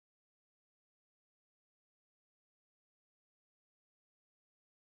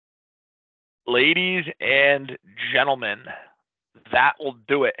Ladies and gentlemen, that will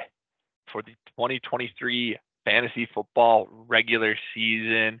do it for the 2023 fantasy football regular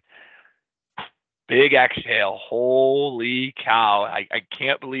season. Big exhale. Holy cow. I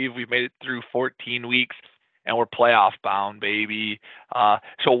can't believe we've made it through 14 weeks and we're playoff bound, baby.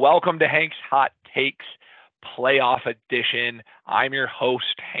 So, welcome to Hank's Hot Takes Playoff Edition. I'm your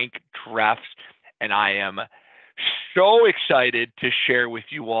host, Hank Dreffs, and I am so excited to share with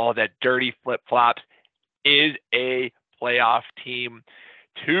you all that Dirty Flip Flops is a playoff team.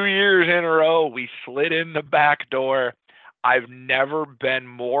 2 years in a row, we slid in the back door. I've never been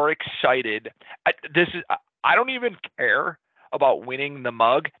more excited. I don't even care about winning the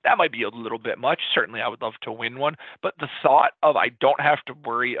mug. That might be a little bit much. Certainly, I would love to win one. But the thought of I don't have to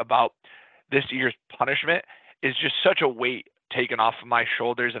worry about this year's punishment is just such a weight taken off of my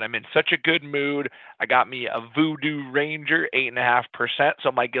shoulders, and I'm in such a good mood. I got me a Voodoo Ranger, 8.5%, so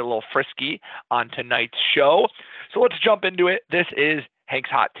I might get a little frisky on tonight's show. So let's jump into it. This is Hank's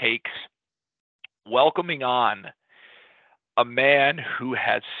Hot Takes, welcoming on a man who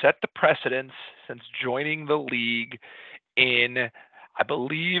has set the precedence since joining the league in, I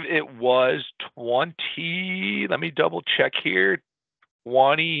believe it was let me double check here,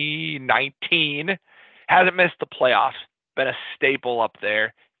 2019. Hasn't missed the playoffs, been a staple up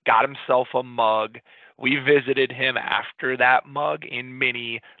there, got himself a mug. We visited him after that mug in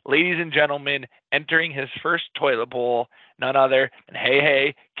Mini. Ladies and gentlemen, entering his first toilet bowl, none other than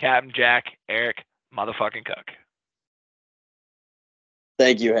hey, Captain Jack, Eric motherfucking Cook.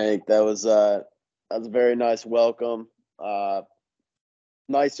 Thank you, Hank. That was a very nice welcome.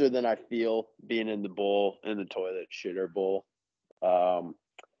 Nicer than I feel being in the bowl, in the toilet shitter bowl. But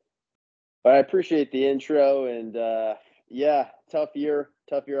I appreciate the intro, and yeah, tough year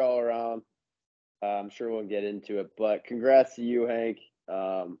all around. I'm sure we'll get into it, but congrats to you, Hank.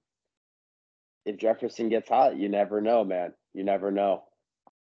 If Jefferson gets hot, you never know, man. You never know.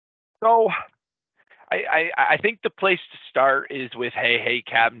 So I think the place to start is with hey,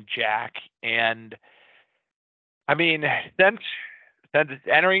 Captain Jack. And I mean, since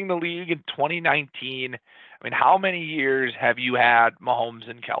entering the league in 2019, I mean, how many years have you had Mahomes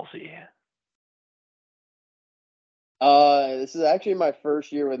and Kelsey? This is actually my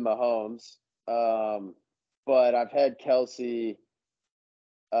first year with Mahomes. But I've had Kelsey.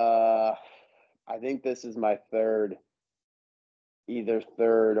 I think this is my third or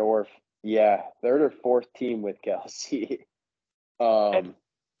fourth team with Kelsey. I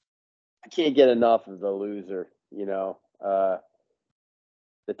can't get enough of the loser, the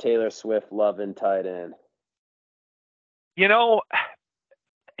Taylor Swift loving tight end. It's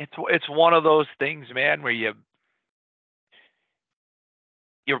one of those things, man, where you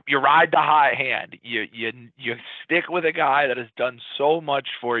ride the hot hand. You stick with a guy that has done so much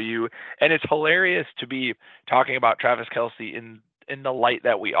for you, and it's hilarious to be talking about Travis Kelce in the light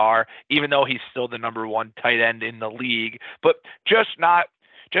that we are, even though he's still the number one tight end in the league. But just not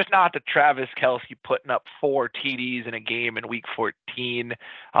the Travis Kelce putting up 4 TDs in a game in Week 14.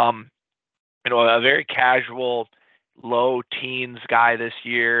 A very casual, low teens guy this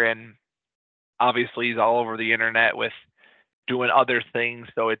year, and obviously he's all over the internet with doing other things.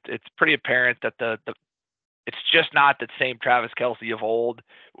 So it's pretty apparent that it's just not the same Travis Kelce of old,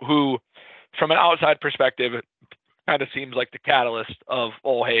 who, from an outside perspective, kind of seems like the catalyst of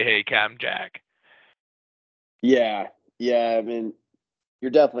hey, Cam Jack. Yeah. I mean,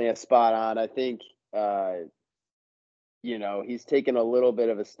 you're definitely a spot on. I think he's taken a little bit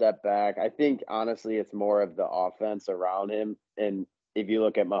of a step back. I think honestly, it's more of the offense around him. And if you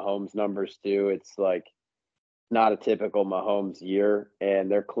look at Mahomes' numbers too, it's like not a typical Mahomes year, and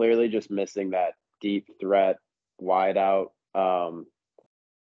they're clearly just missing that deep threat wide out.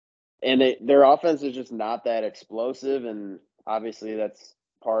 And their offense is just not that explosive, and obviously that's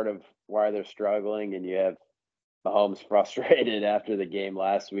part of why they're struggling. And you have Mahomes frustrated after the game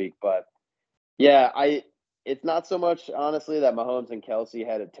last week, but yeah, it's not so much honestly that Mahomes and Kelsey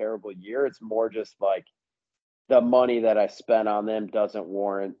had a terrible year. It's more just like the money that I spent on them doesn't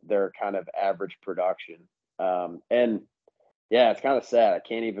warrant their kind of average production. And yeah, it's kind of sad. I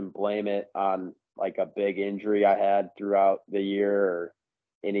can't even blame it on like a big injury I had throughout the year or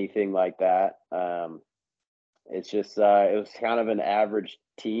anything like that. It's just it was kind of an average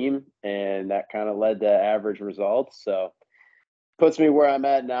team, and that kind of led to average results. So puts me where I'm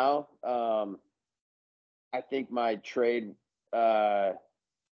at now. I think my trade to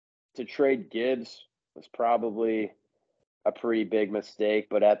trade Gibbs was probably a pretty big mistake,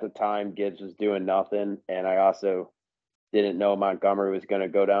 but at the time Gibbs was doing nothing, and I also didn't know Montgomery was going to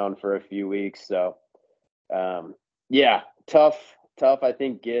go down for a few weeks. So, yeah, tough tough. I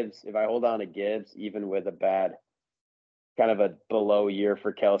think Gibbs, if I hold on to Gibbs, even with a bad kind of a below year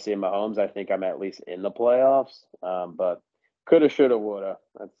for Kelsey and Mahomes, I think I'm at least in the playoffs. But coulda, shoulda, woulda.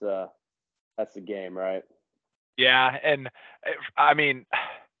 That's the game, right? Yeah, and I mean,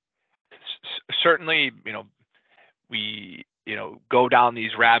 certainly, we go down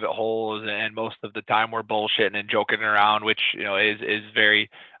these rabbit holes, and most of the time we're bullshitting and joking around, which is very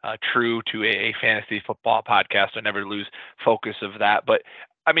true to a fantasy football podcast. I never lose focus of that. But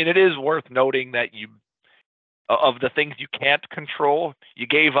I mean, it is worth noting that of the things you can't control, you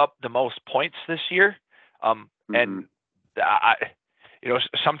gave up the most points this year. And I,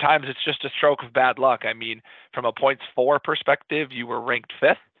 sometimes it's just a stroke of bad luck. I mean, from a points for perspective, you were ranked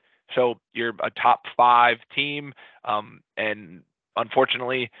fifth. So you're a top 5 team. And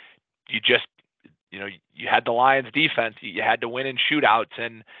unfortunately, you just, you had the Lions defense. You had to win in shootouts.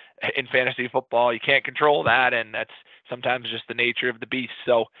 And in fantasy football, you can't control that. And that's sometimes just the nature of the beast.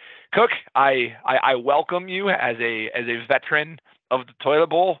 So, Cook, I welcome you as a veteran of the toilet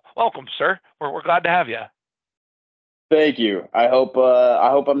bowl. Welcome, sir. We're glad to have you. Thank you. I hope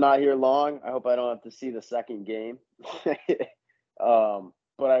I'm not here long. I hope I don't have to see the second game.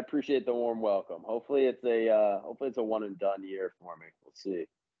 But I appreciate the warm welcome. Hopefully it's a one and done year for me. We'll see.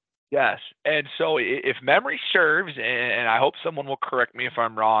 Yes. And so if memory serves, and I hope someone will correct me if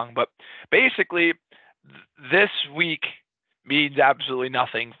I'm wrong, but basically this week means absolutely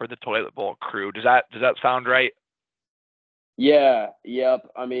nothing for the toilet bowl crew. Does that sound right? Yeah, yep.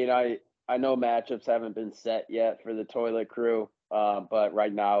 I mean, I know matchups haven't been set yet for the toilet crew. But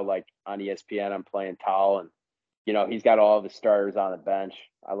right now, like on ESPN, I'm playing Tal, and he's got all of his starters on the bench.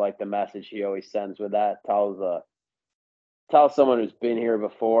 I like the message he always sends with that. Tal's someone who's been here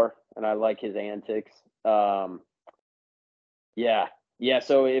before, and I like his antics. Yeah, yeah.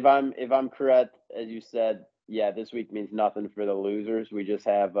 So if I'm correct, as you said, yeah, this week means nothing for the losers. We just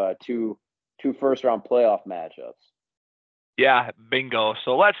have two first round playoff matchups. Yeah, bingo.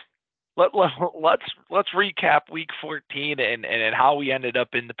 So let's recap week 14 and how we ended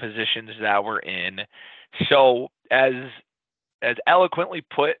up in the positions that we're in. So as eloquently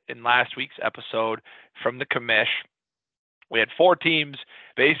put in last week's episode from the commish, we had 4 teams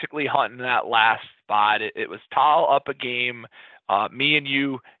basically hunting that last spot. It was Tal up a game, me and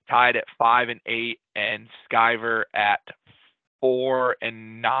you tied at 5 and 8, and Skyver at 4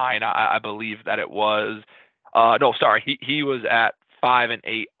 and 9. I believe that it was. No, sorry, he was at 5 and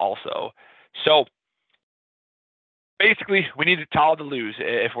 8 also. So basically, we needed Tal to lose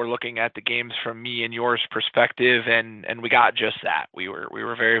if we're looking at the games from me and yours perspective, and we got just that. We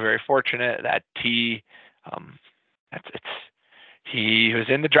were very, very fortunate that he was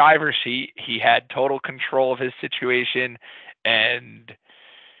in the driver's seat. He had total control of his situation, and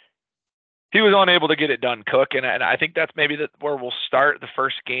he was unable to get it done, Cook. And I think that's maybe where we'll start the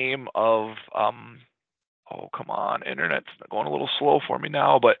first game of oh, come on, internet's going a little slow for me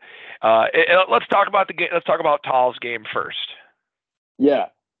now. But let's talk about the game. Let's talk about Tal's game first. Yeah.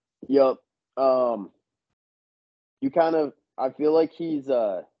 Yep. You kind of. I feel like he's.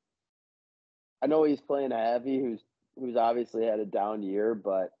 I know he's playing heavy. Who's obviously had a down year,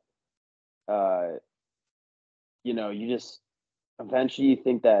 but you just eventually you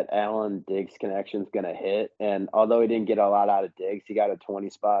think that Allen Diggs connection is going to hit. And although he didn't get a lot out of Diggs, he got a 20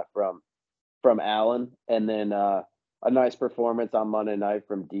 spot from Allen, and then a nice performance on Monday night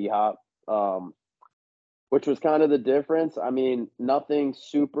from D Hop, which was kind of the difference. I mean, nothing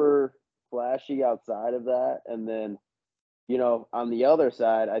super flashy outside of that. And then, on the other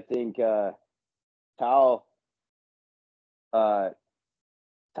side, I think Tal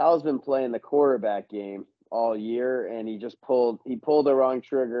Tal's been playing the quarterback game all year, and he pulled the wrong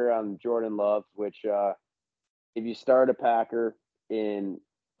trigger on Jordan Love, which if you start a Packer in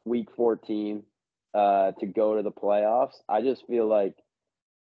week 14 to go to the playoffs, I just feel like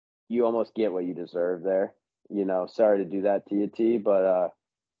you almost get what you deserve there. Sorry to do that to you, T, but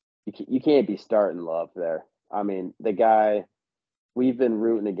you can't be starting Love there. I mean, the guy, we've been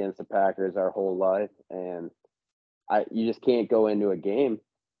rooting against the Packers our whole life, and you just can't go into a game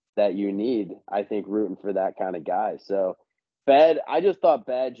that you need, I think, rooting for that kind of guy. So I just thought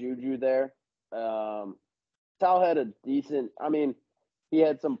bad juju there. Tal had a decent, I mean, he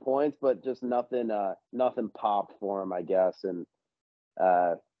had some points, but just nothing popped for him, I guess. And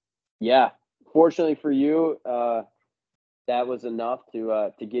yeah, fortunately for you, that was enough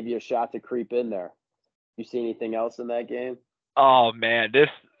to give you a shot to creep in there. You see anything else in that game? Oh man,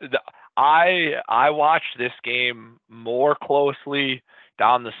 I watched this game more closely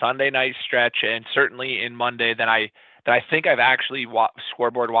down the Sunday night stretch, and certainly in Monday than I think I've actually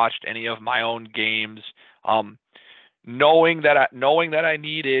scoreboard watched any of my own games. knowing that I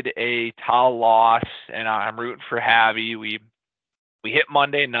needed a Tal loss, and I'm rooting for Javi. We hit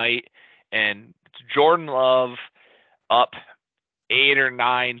Monday night, and it's Jordan Love up 8 or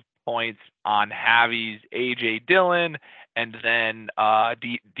 9 points on Javi's AJ Dillon, and then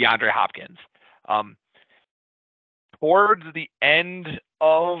DeAndre Hopkins. Um, Towards the end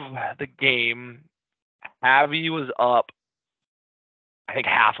of the game, Javi was up, I think,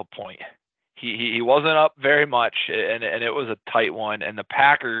 half a point. He wasn't up very much, and it was a tight one. And the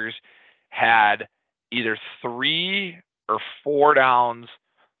Packers had either 3 or 4 downs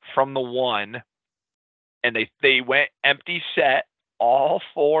from the one, and they went empty set all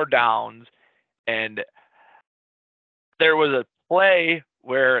 4 downs. And there was a play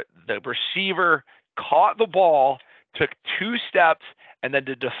where the receiver caught the ball, took 2 steps, and then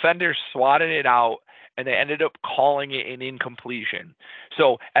the defender swatted it out, and they ended up calling it an incompletion.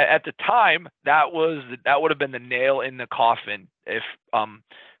 So at the time, that would have been the nail in the coffin if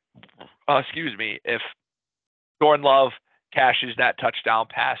if Jordan Love cashes that touchdown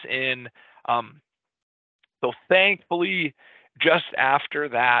pass in. So thankfully, just after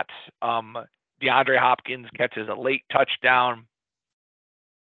that, DeAndre Hopkins catches a late touchdown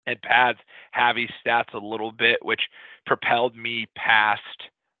and pads Javi's stats a little bit, which propelled me past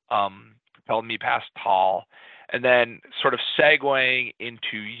Tall. And then sort of segueing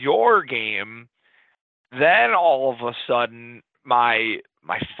into your game, then all of a sudden my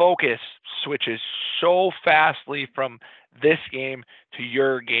focus switches so fastly from this game to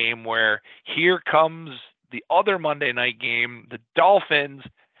your game, where here comes the other Monday night game, the Dolphins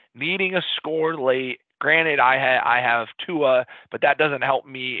needing a score late. Granted, I have Tua, but that doesn't help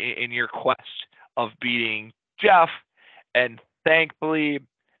me in your quest of beating Jeff. And thankfully,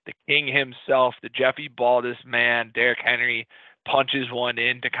 the king himself, the Jeffy Baldus man, Derrick Henry, punches one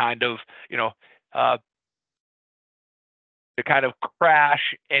in to kind of,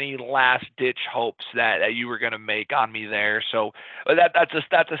 crash any last ditch hopes that you were going to make on me there. So that's a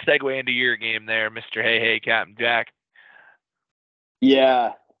segue into your game there, Mr. Hey Captain Jack.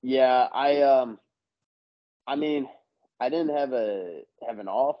 Yeah. I mean, I didn't have an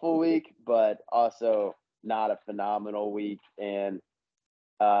awful week, but also not a phenomenal week. And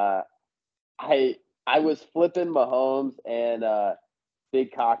I was flipping Mahomes and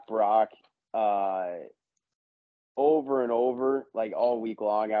Big Cock Brock over and over, like all week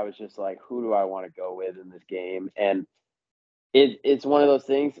long. I was just like, who do I want to go with in this game? And it's one of those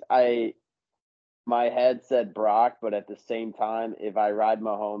things. My head said Brock, but at the same time, if I ride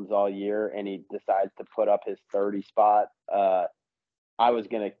Mahomes all year and he decides to put up his 30 spot, I was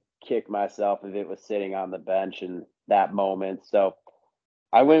gonna kick myself if it was sitting on the bench in that moment. So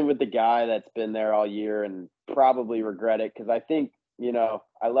I went with the guy that's been there all year and probably regret it, because I think,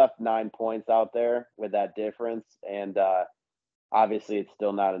 I left 9 points out there with that difference, and obviously it's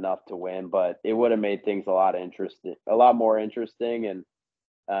still not enough to win, but it would have made things a lot more interesting. And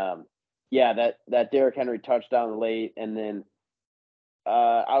that Derrick Henry touchdown late, and then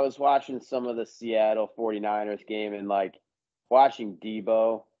I was watching some of the Seattle 49ers game, and like watching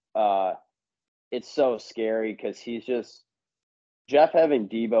Debo, it's so scary because he's just Jeff having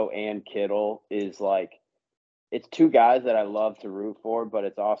Debo and Kittle is like, it's 2 guys that I love to root for, but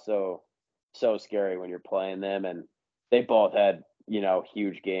it's also so scary when you're playing them. And they both had,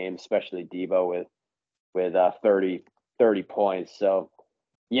 huge games, especially Debo with 30 points. So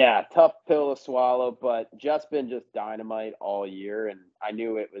yeah, tough pill to swallow, but Jeff's been just dynamite all year. And I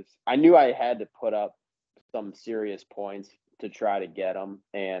knew I had to put up some serious points to try to get him,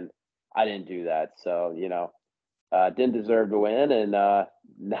 and I didn't do that. So, didn't deserve to win, and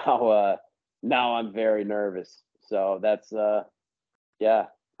now I'm very nervous. So that's what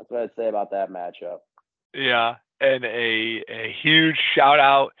I'd say about that matchup. Yeah, and a huge shout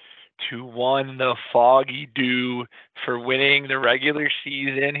out to one the Foggy Dew for winning the regular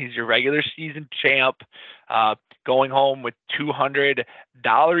season. He's your regular season champ, going home with $200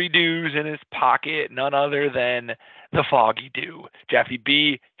 dues in his pocket. None other than the Foggy Dew. Jeffy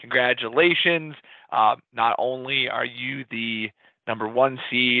B, congratulations. Not only are you the number 1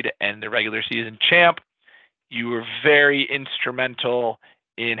 seed and the regular season champ, you were very instrumental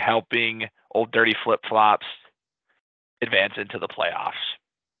in helping Old Dirty Flip Flops advance into the playoffs.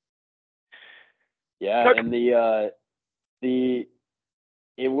 Yeah, and it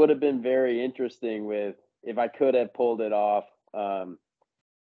would have been very interesting if I could have pulled it off.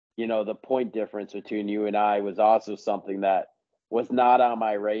 The point difference between you and I was also something that was not on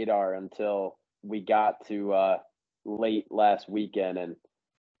my radar until we got to late last weekend. And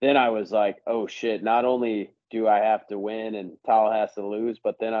then I was like, oh shit, not only do I have to win and Tal has to lose,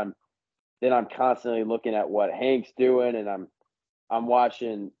 but then I'm then I'm constantly looking at what Hank's doing, and I'm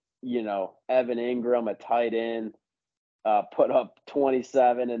watching, Evan Ingram, a tight end, put up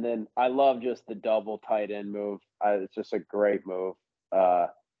 27, and then I love just the double tight end move. It's just a great move.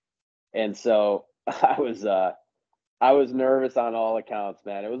 And so I was nervous on all accounts,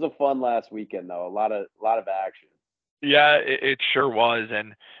 man. It was a fun last weekend though. A lot of action. Yeah, it sure was,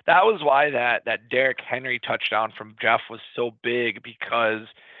 and that was why that Derrick Henry touchdown from Jeff was so big, because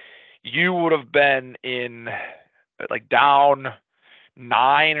you would have been in like down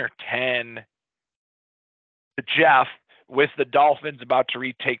 9 or 10 to Jeff with the Dolphins about to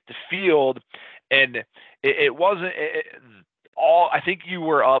retake the field, and it wasn't all. I think you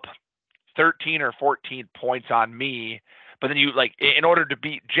were up 13 or 14 points on me, but then you, like, in order to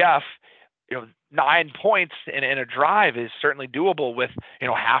beat Jeff, 9 points in a drive is certainly doable with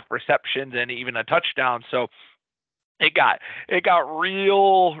half receptions and even a touchdown. So it got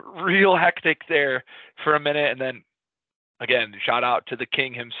real hectic there for a minute, and then again, shout out to the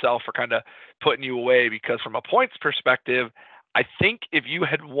king himself for kind of putting you away, because from a points perspective, I think if you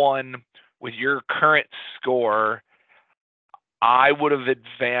had won with your current score, I would have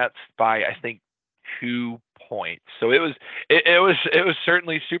advanced by, I think, 2 points. So it was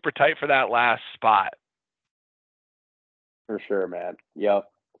certainly super tight for that last spot. For sure, man. Yep.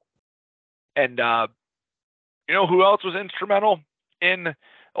 And who else was instrumental in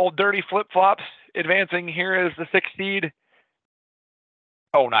old dirty flip flops advancing here as the 6th seed?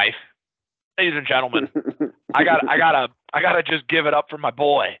 Oh, knife. Ladies and gentlemen, I gotta just give it up for my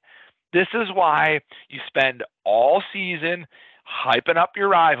boy. This is why you spend all season hyping up your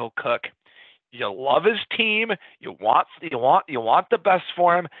rival, Cook. You love his team. You want the best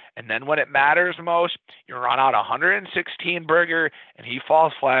for him, and then when it matters most, you run out 116 burger, and he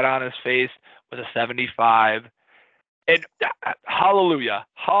falls flat on his face with a 75. And hallelujah,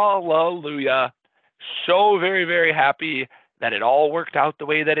 hallelujah! So very, very happy that it all worked out the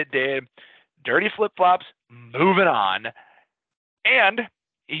way that it did. Dirty flip flops, moving on, and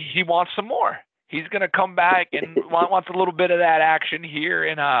he wants some more. He's going to come back and wants a little bit of that action here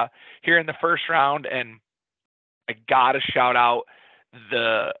in the first round. And I gotta shout out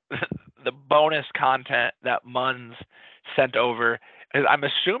the the bonus content that Munz sent over. I'm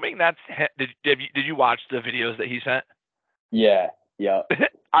assuming that's did you watch the videos that he sent? Yeah. Yep.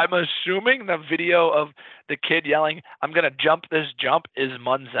 I'm assuming the video of the kid yelling, "I'm gonna jump this jump," is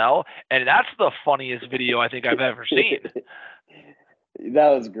Munzel, and that's the funniest video I think I've ever seen. That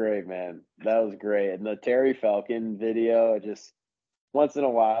was great, man. That was great. And the Terry Falcon video, just once in a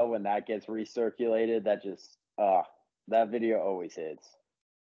while when that gets recirculated, that video always hits.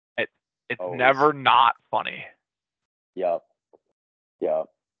 It's Always. never not funny. Yep. Yep.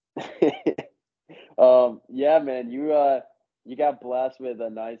 Yeah, man, you got blessed with a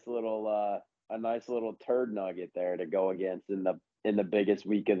nice little turd nugget there to go against in the biggest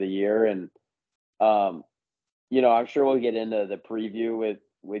week of the year. And um I'm sure we'll get into the preview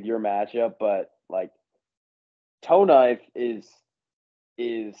with your matchup, but like Toe Knife is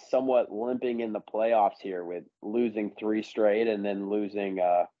somewhat limping in the playoffs here with losing 3 straight and then losing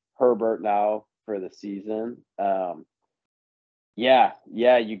Herbert now for the season. Yeah,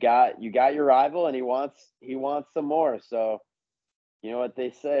 you got your rival, and he wants some more. So you know what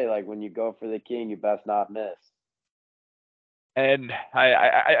they say, like when you go for the king, you best not miss. And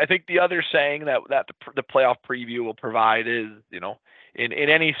I think the other saying that the playoff preview will provide is, in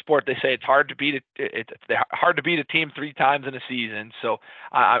any sport they say it's hard to beat hard to beat a team 3 times in a season. So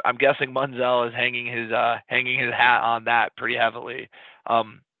I'm guessing Munzel is hanging his hat on that pretty heavily. So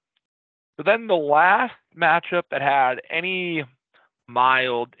then the last matchup that had any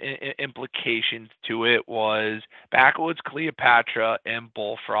mild implications to it was Backwoods Cleopatra and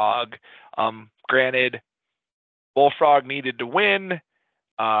Bullfrog. Granted, Bullfrog needed to win,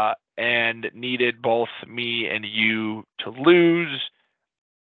 and needed both me and you to lose.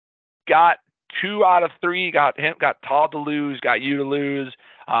 Got 2 out of 3. Got Todd to lose. Got you to lose.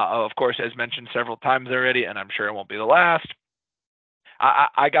 Of course, as mentioned several times already, and I'm sure it won't be the last.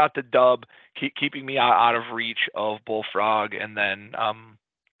 I got the dub, keeping me out of reach of Bullfrog, and then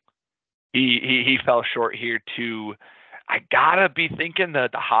he fell short here too. I gotta be thinking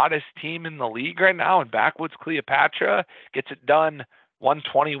that the hottest team in the league right now, in Backwoods Cleopatra, gets it done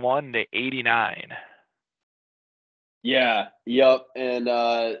 121-89. Yeah, yep. And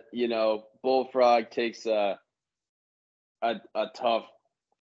Bullfrog takes a tough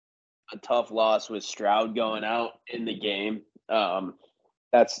loss with Stroud going out in the game.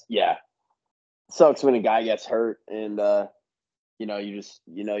 That's sucks when a guy gets hurt, and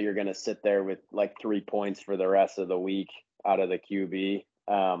you're gonna sit there with like 3 points for the rest of the week out of the QB.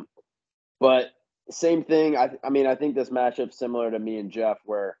 But same thing. I mean, I think this matchup's similar to me and Jeff,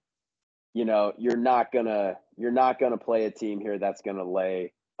 where you're not gonna play a team here that's gonna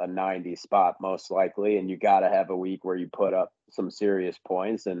lay a 90 spot most likely, and you got to have a week where you put up some serious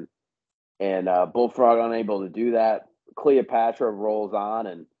points, and Bullfrog unable to do that. Cleopatra rolls on,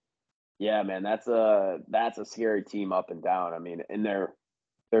 and yeah, man, that's a scary team up and down. I mean, and they're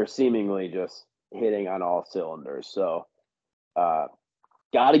seemingly just hitting on all cylinders. So uh,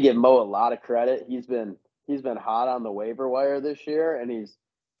 got to give Mo a lot of credit. He's been hot on the waiver wire this year, and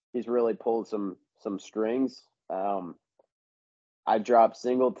he's really pulled some strings. I dropped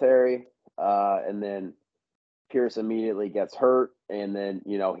Singletary, and then Pierce immediately gets hurt, and then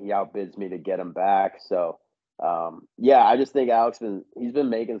he outbids me to get him back. So yeah, I just think he's been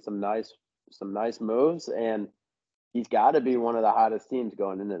making some nice moves, and he's got to be one of the hottest teams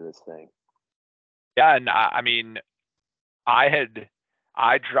going into this thing. Yeah, and I mean, I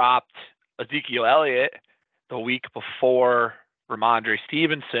dropped Ezekiel Elliott the week before Ramondre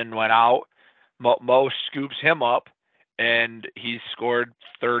Stevenson went out. Mo scoops him up, and he's scored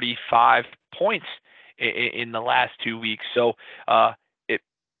 35 points in the last 2 weeks. So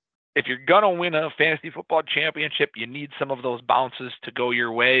if you're gonna win a fantasy football championship, you need some of those bounces to go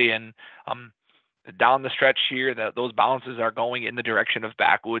your way. And down the stretch here, those bounces are going in the direction of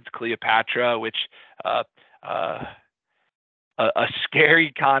Backwoods Cleopatra, which uh, uh, a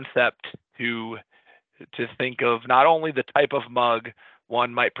scary concept to think of. Not only the type of mug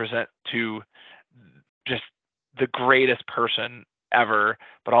one might present to just the greatest person ever,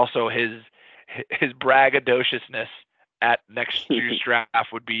 but also his braggadociousness at next year's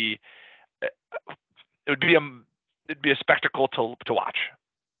draft would be it'd be a spectacle to watch.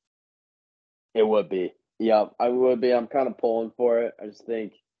 It would be. Yeah, I would be. I'm kind of pulling for it. I just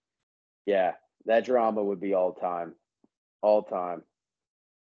think, yeah, that drama would be all time, all time.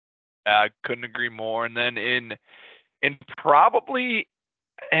 I couldn't agree more. And then in probably,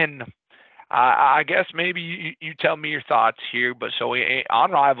 and I guess maybe you tell me your thoughts here, but so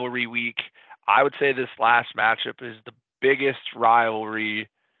on rivalry week, I would say this last matchup is the biggest rivalry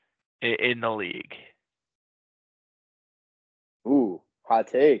in the league. Ooh, hot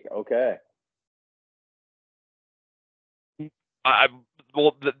take. Okay. I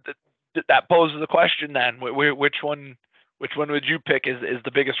well, that poses the question then. Which one would you pick is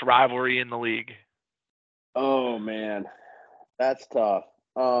the biggest rivalry in the league? Oh man, that's tough.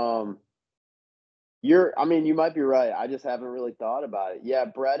 I mean, you might be right. I just haven't really thought about it. Yeah,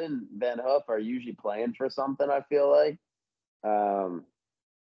 Brett and Ben Hoof are usually playing for something, I feel like. Um,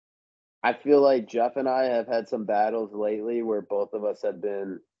 I feel like Jeff and I have had some battles lately where both of us have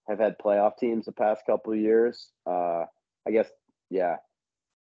had playoff teams the past couple of years. I guess, yeah.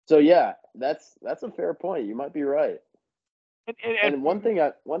 So yeah, that's a fair point. You might be right. And one thing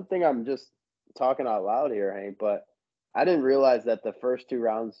I'm just talking out loud here, Hank, but I didn't realize that the first two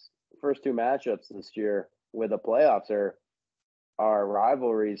matchups this year with the playoffs are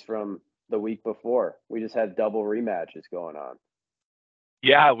rivalries from the week before. We just had double rematches going on.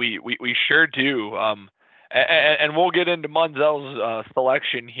 Yeah, we sure do. And we'll get into Munzel's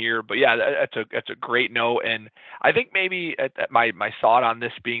selection here, but yeah, that's a great note. And I think maybe my thought on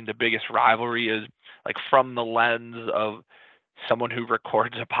this being the biggest rivalry is like from the lens of someone who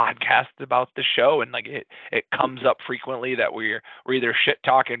records a podcast about the show, and like it comes up frequently that we're either shit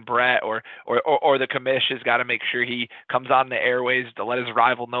talking Brett or the commish has got to make sure he comes on the airways to let his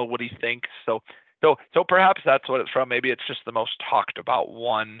rival know what he thinks. So perhaps that's what it's from. Maybe it's just the most talked about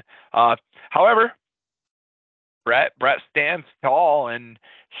one. However, Brett stands tall and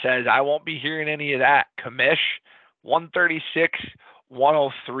says, I won't be hearing any of that. Commish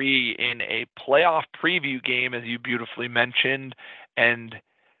 136-103 in a playoff preview game, as you beautifully mentioned. And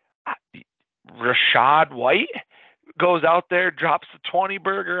Rashad White goes out there, drops the 20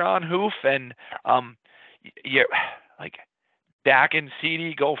 burger on Hoof, and yeah, like Dak and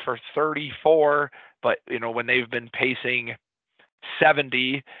CD go for 34, but when they've been pacing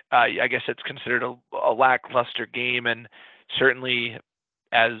 70, I guess it's considered a lackluster game, and certainly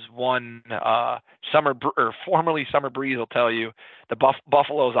as one formerly Summer Breeze will tell you, the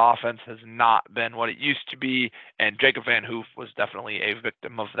Buffalo's offense has not been what it used to be, and Jacob Van Hoof was definitely a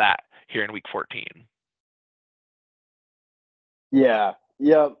victim of that here in Week 14. Yeah.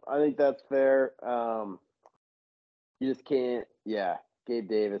 Yep. I think that's fair. You just can't. Yeah, Gabe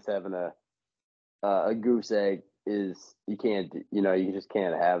Davis having a goose egg is you can't. You just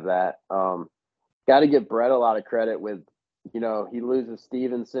can't have that. Got to give Brett a lot of credit with. He loses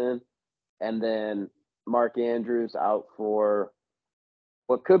Stevenson, and then Mark Andrews out for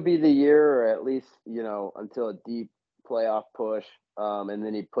what could be the year, or at least until a deep playoff push, and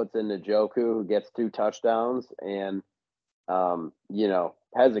then he puts in Njoku, who gets 2 touchdowns and,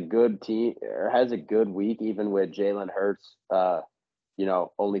 has a good team or has a good week even with Jalen Hurts,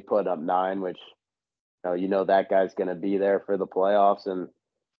 only putting up 9, which, that guy's gonna be there for the playoffs, and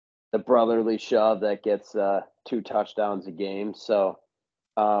the brotherly shove that gets, 2 touchdowns a game. So,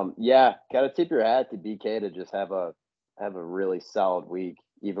 yeah, gotta tip your hat to BK to just have a really solid week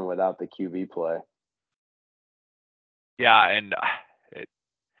even without the QB play. Yeah, and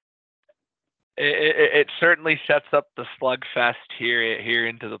it certainly sets up the slugfest here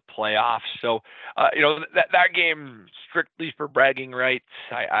into the playoffs. So, that game strictly for bragging rights.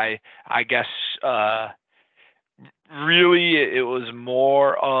 I guess really it was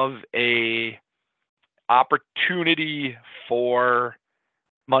more of a opportunity for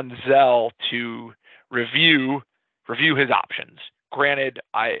Munzel to review his options. Granted,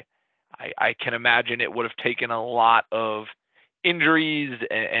 I can imagine it would have taken a lot of injuries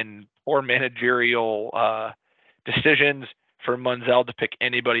and poor managerial decisions for Munzel to pick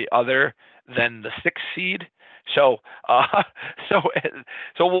anybody other than the 6th seed. So, so,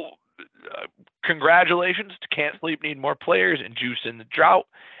 so, congratulations to Can't Sleep Need More Players and Juice in the Drought,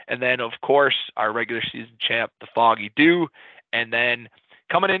 and then of course our regular season champ, the Foggy Dew, and then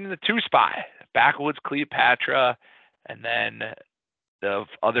coming in the 2 spot, Backwoods Cleopatra, and then the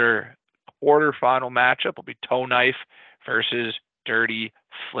other quarterfinal matchup will be Toe Knife versus Dirty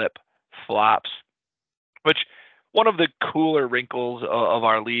Flip Flops, which one of the cooler wrinkles of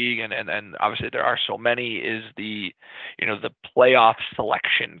our league, and obviously there are so many, is the playoff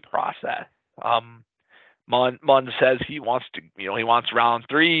selection process. Munn says he wants round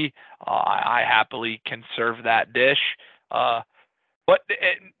 3. I happily can serve that dish. But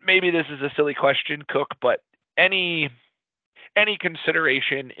maybe this is a silly question, Cook, but any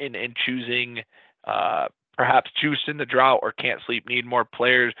consideration in choosing perhaps Juice in the Drought or Can't Sleep Need More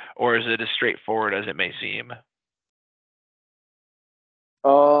Players, or is it as straightforward as it may seem?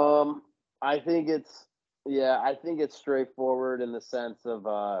 I think it's straightforward in the sense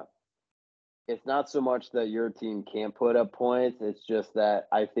of it's not so much that your team can't put up points. It's just that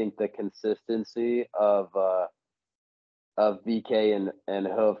I think the consistency of VK and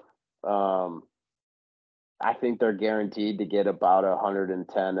Hoof, I think they're guaranteed to get about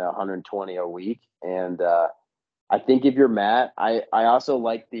 110 to 120 a week. And I think if you're Matt, I also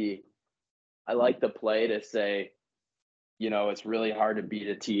like the play to say, it's really hard to beat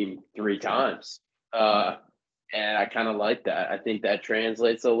a team 3 times. And I kind of like that. I think that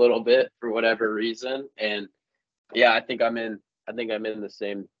translates a little bit for whatever reason. And yeah, I think I'm in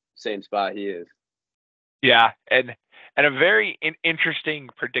the same spot he is. Yeah, and a very interesting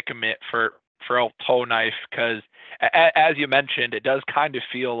predicament for El Toe Knife, because as you mentioned, it does kind of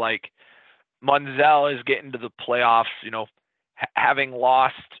feel like Munzel is getting to the playoffs, having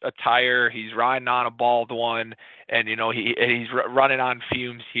lost a tire, he's riding on a bald one, and he's running on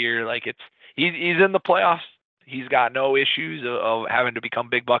fumes here. Like he's in the playoffs. He's got no issues of having to become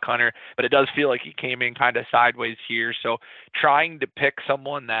big buck hunter, but it does feel like he came in kind of sideways here. So trying to pick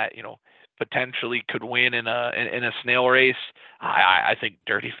someone that potentially could win in a snail race, I think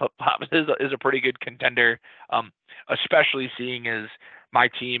Dirty Flip Flops is a pretty good contender, especially seeing as my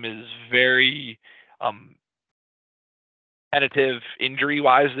team is very tentative injury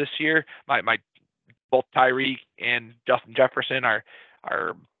wise this year. My both Tyreek and Justin Jefferson are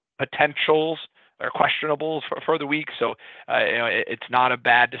potentials or questionables for the week. So it's not a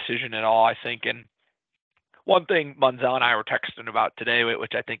bad decision at all, I think. And one thing Munzel and I were texting about today,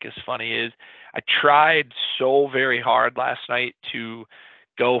 which I think is funny, is I tried so very hard last night to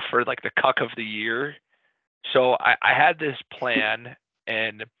go for like the cuck of the year. So I had this plan,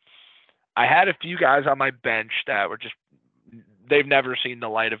 and I had a few guys on my bench that were just, they've never seen the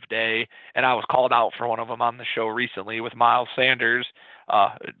light of day, and I was called out for one of them on the show recently with Miles Sanders.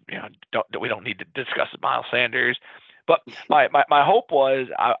 We don't need to discuss Miles Sanders, but my hope was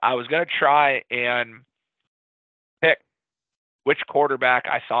I was going to try and pick which quarterback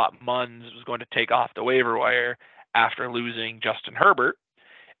I thought Munns was going to take off the waiver wire after losing Justin Herbert.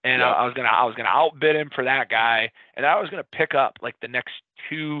 And Yep. I was gonna outbid him for that guy, and I was gonna pick up like the next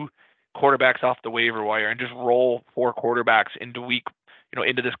 2 quarterbacks off the waiver wire and just roll 4 quarterbacks into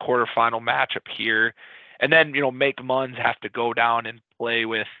into this quarterfinal matchup here, and then make Munns have to go down and play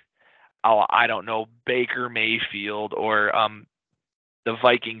with, I don't know, Baker Mayfield or the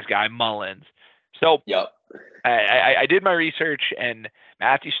Vikings guy Mullins. So Yep. I did my research, and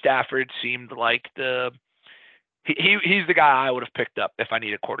Matthew Stafford seemed like he's the guy I would have picked up if I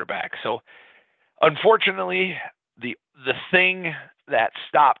need a quarterback. So unfortunately, the thing that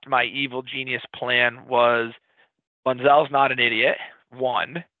stopped my evil genius plan was Bunzel's not an idiot,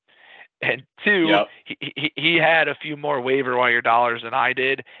 one. And two, Yep. he had a few more waiver wire dollars than I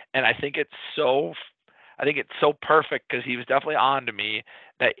did, and I think it's so perfect because he was definitely on to me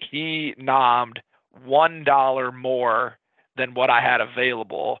that he nommed $1 more than what I had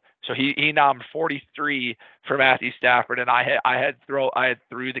available. So he nommed 43 for Matthew Stafford, and I had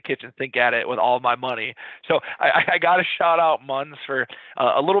threw the kitchen sink at it with all my money. So I got to shout out Munz for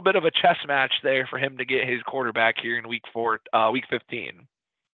a little bit of a chess match there for him to get his quarterback here in week 15.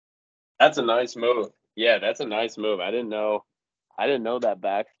 That's a nice move. Yeah, that's a nice move. I didn't know that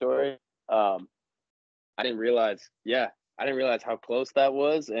backstory. I didn't realize. Yeah, I didn't realize how close that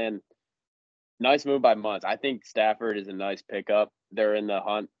was. And nice move by Muntz. I think Stafford is a nice pickup. They're in the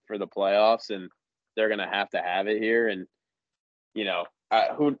hunt for the playoffs, and they're gonna have to have it here. And you know,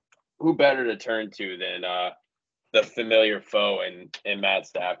 who better to turn to than the familiar foe in Matt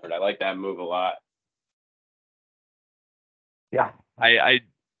Stafford? I like that move a lot. Yeah,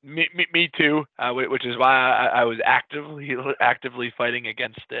 me too. Which is why I was actively fighting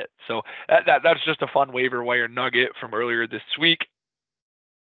against it. So that's just a fun waiver wire nugget from earlier this week.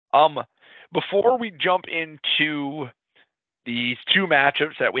 Before we jump into these two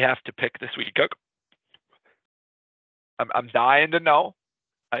matchups that we have to pick this week, I'm dying to know.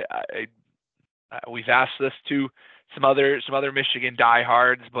 We've asked this to some other Michigan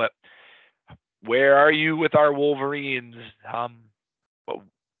diehards, but where are you with our Wolverines?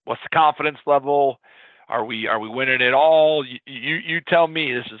 What's the confidence level? Are we winning it all? You tell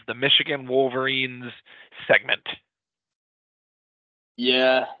me. This is the Michigan Wolverines segment.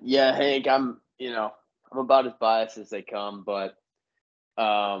 Yeah, Hank. I'm about as biased as they come, but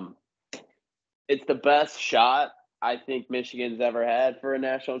it's the best shot I think Michigan's ever had for a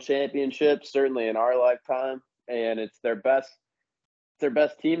national championship, certainly in our lifetime, and it's their best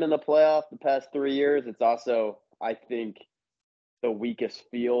team in the playoff the past 3 years. It's also, I think, the weakest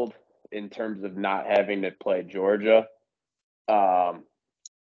field in terms of not having to play Georgia. And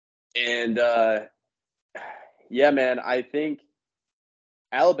yeah, man, I think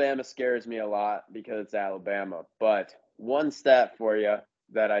Alabama scares me a lot because it's Alabama. But one stat for you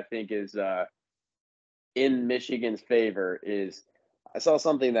that I think is in Michigan's favor is I saw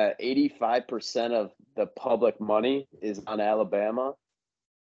something that 85% of the public money is on Alabama,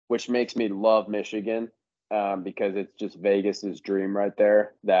 which makes me love Michigan because it's just Vegas's dream right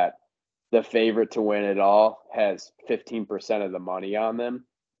there that the favorite to win it all has 15% of the money on them.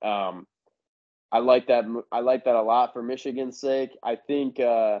 I like that. I like that a lot for Michigan's sake. I think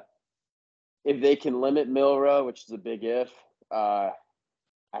if they can limit Milroe, which is a big if,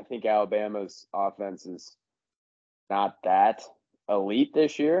 I think Alabama's offense is not that elite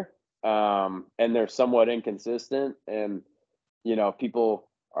this year, and they're somewhat inconsistent. And people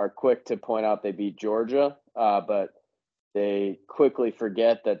are quick to point out they beat Georgia, but they quickly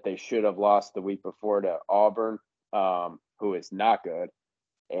forget that they should have lost the week before to Auburn, who is not good.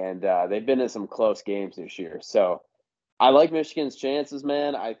 And they've been in some close games this year. So I like Michigan's chances,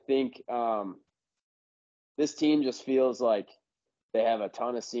 man. I think this team just feels like they have a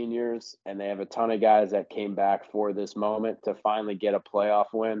ton of seniors and they have a ton of guys that came back for this moment to finally get a playoff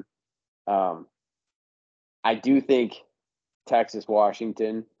win. I do think Texas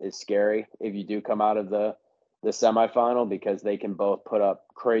Washington is scary if you do come out of the semifinal because they can both put up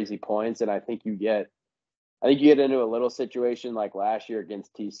crazy points, and I think you get into a little situation like last year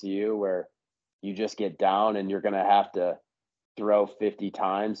against TCU where you just get down and you're going to have to throw 50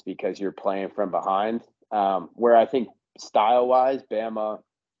 times because you're playing from behind. Where I think style-wise, Bama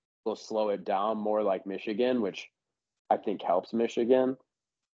will slow it down more like Michigan, which I think helps Michigan.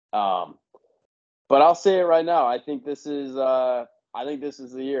 But I'll say it right now. I think this is the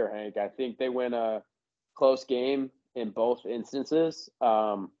year, Hank. I think they win a close game in both instances.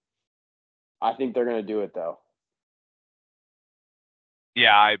 I think they're going to do it, though.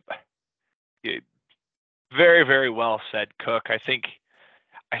 Yeah, very, very well said, Cook. I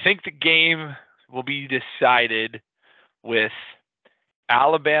think the game will be decided with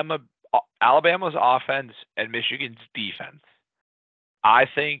Alabama's offense and Michigan's defense. I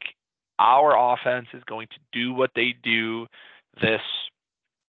think our offense is going to do what they do. This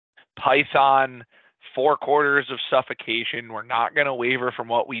Python 4 quarters of suffocation. We're not going to waver from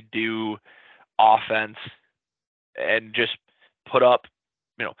what we do offense and just put up,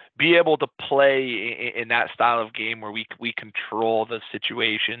 be able to play in that style of game where we control the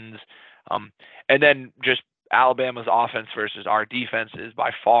situations. And then just Alabama's offense versus our defense is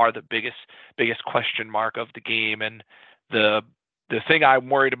by far the biggest question mark of the game. And the thing I'm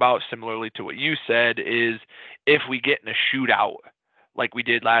worried about, similarly to what you said, is if we get in a shootout like we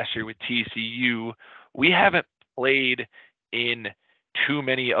did last year with TCU, we haven't played in too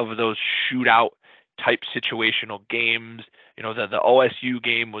many of those shootout type situational games. The OSU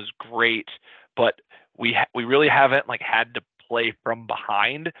game was great, but we really haven't like had to play from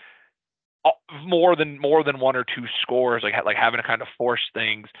behind more than one or two scores, like having to kind of force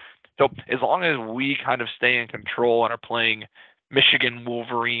things. So as long as we kind of stay in control and are playing Michigan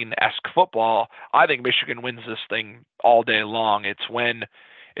Wolverine-esque football, I think Michigan wins this thing all day long. It's when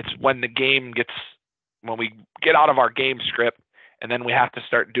the game gets when we get out of our game script and then we have to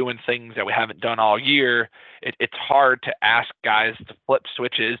start doing things that we haven't done all year. It's hard to ask guys to flip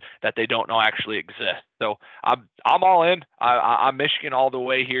switches that they don't know actually exist. So I'm all in. I'm Michigan all the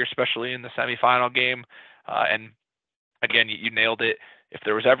way here, especially in the semifinal game. And again, you nailed it. If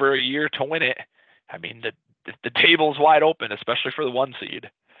there was ever a year to win it, I mean the table's wide open, especially for the 1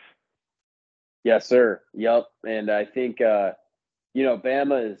 seed. Yes, sir. Yep. And I think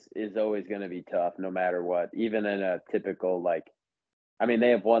Bama is always going to be tough no matter what, even in a typical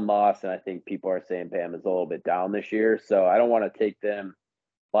they have one loss, and I think people are saying Bama's a little bit down this year, so I don't want to take them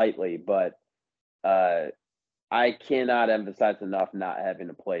lightly, but I cannot emphasize enough not having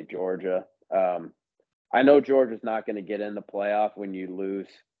to play Georgia. I know Georgia's not going to get in the playoff when you lose,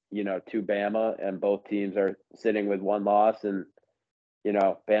 to Bama, and both teams are sitting with one loss, and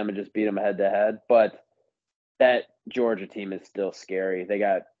Bama just beat them head to head. But that Georgia team is still scary. They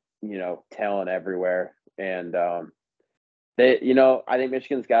got talent everywhere, and I think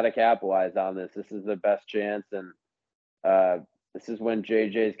Michigan's got to capitalize on this. This is their best chance, and this is when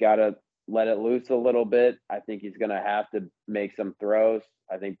JJ's got to let it loose a little bit. I think he's going to have to make some throws.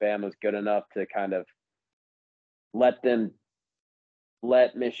 I think Bama's good enough to kind of let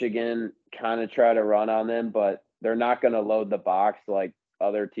Michigan kind of try to run on them, but they're not going to load the box like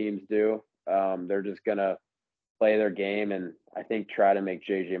other teams do. They're just going to play their game and I think try to make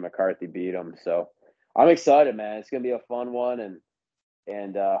JJ McCarthy beat them. So I'm excited, man. It's going to be a fun one,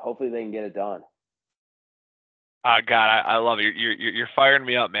 and hopefully they can get it done. God, I love it. You're firing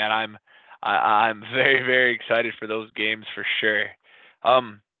me up, man. I'm very, very excited for those games for sure.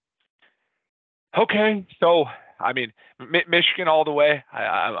 Okay, so I mean, Michigan all the way.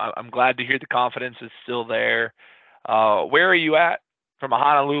 I'm glad to hear the confidence is still there. Where are you at from a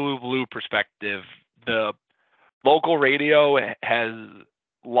Honolulu Blue perspective? The local radio has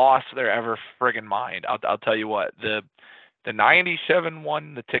lost their ever friggin' mind. I'll tell you what, the 97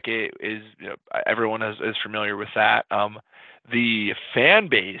 one, the ticket is, everyone is familiar with that. The fan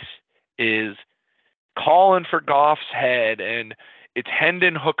base is calling for Goff's head, and it's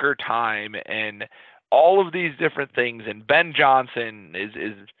Hendon Hooker time, and all of these different things. And Ben Johnson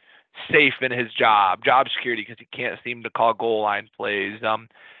is safe in his job security, because he can't seem to call goal line plays.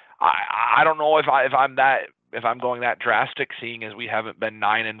 I don't know if I'm going that drastic, seeing as we haven't been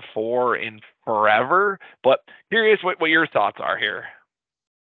 9-4 in forever. But curious what your thoughts are here.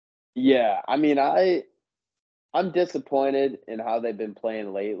 Yeah, I mean, I'm disappointed in how they've been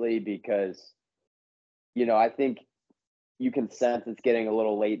playing lately because, I think you can sense it's getting a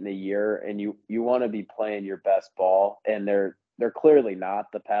little late in the year, and you want to be playing your best ball, and they're clearly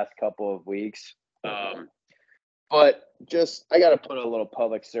not the past couple of weeks. But just I got to put a little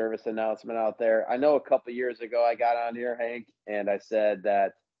public service announcement out there. I know a couple years ago I got on here, Hank, and I said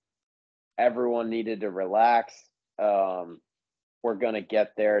that everyone needed to relax. We're going to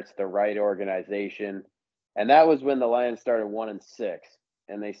get there. It's the right organization. And that was when the Lions started 1-6,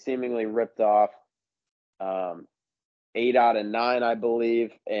 and they seemingly ripped off 8 out of 9, I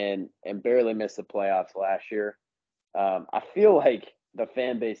believe, and barely missed the playoffs last year. I feel like the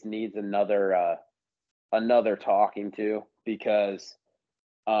fan base needs another talking to, because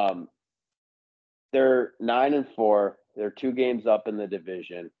they're 9-4. They're 2 games up in the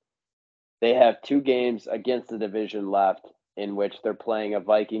division. They have 2 games against the division left, in which they're playing a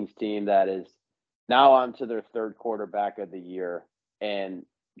Vikings team that is now on to their 3rd quarterback of the year. And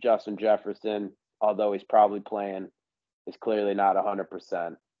Justin Jefferson, although he's probably playing, is clearly not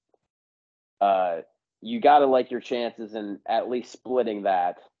 100%. You got to like your chances in at least splitting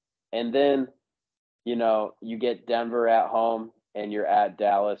that. And then, you get Denver at home, and you're at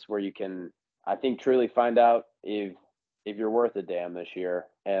Dallas, where you can, I think, truly find out if you're worth a damn this year.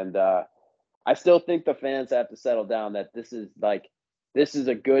 And I still think the fans have to settle down that this is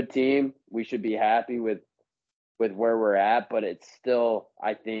a good team. We should be happy with where we're at, but it's still,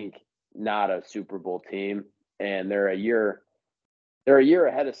 I think, not a Super Bowl team. And they're a year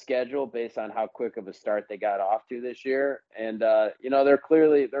ahead of schedule based on how quick of a start they got off to this year. And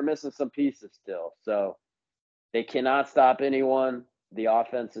they're missing some pieces still. So they cannot stop anyone. The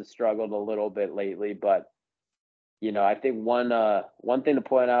offense has struggled a little bit lately, but I think one thing to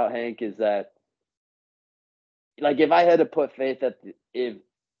point out, Hank, is that like if I had to put faith that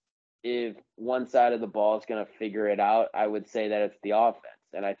if one side of the ball is going to figure it out, I would say that it's the offense.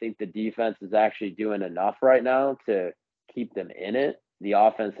 And I think the defense is actually doing enough right now to keep them in it. The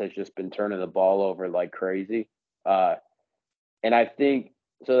offense has just been turning the ball over like crazy. Uh, and I think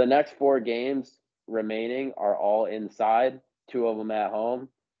so. The next 4 games remaining are all inside, 2 of them at home.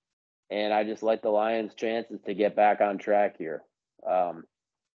 And I just like the Lions' chances to get back on track here. Um,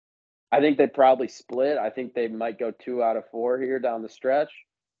 I think they probably split. I think they might go 2 out of 4 here down the stretch.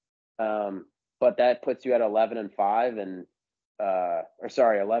 Um, but that puts you at 11-5 and or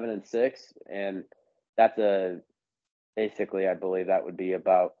sorry, 11-6, and that's basically I believe that would be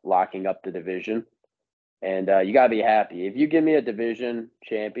about locking up the division. And you got to be happy if you give me a division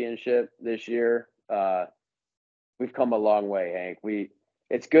championship this year. We've come a long way, Hank.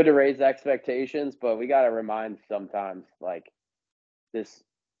 It's good to raise expectations, but we got to remind sometimes like this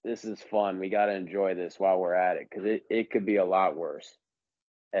this is fun. We got to enjoy this while we're at it because it could be a lot worse,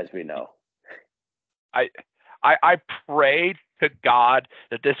 as we know. I I pray to God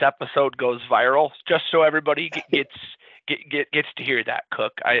that this episode goes viral, just so everybody gets to hear that,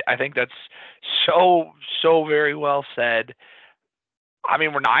 Cook. I think that's so very well said. I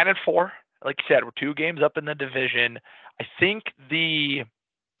mean, we're 9-4. Like you said, we're 2 games up in the division. I think the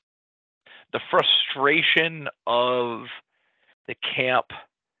frustration of the camp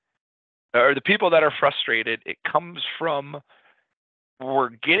or the people that are frustrated, it comes from we're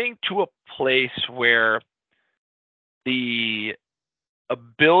getting to a place where the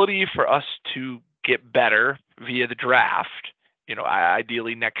ability for us to get better via the draft,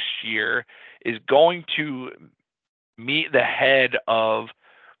 ideally next year, is going to meet the head of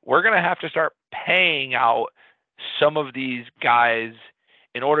we're going to have to start paying out some of these guys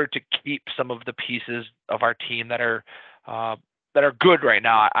in order to keep some of the pieces of our team that are good right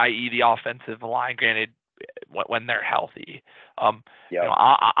now, i.e., the offensive line. Granted, when they're healthy, Yep.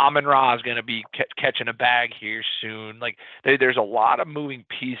 Amon Ra is going to be catching a bag here soon. Like there's a lot of moving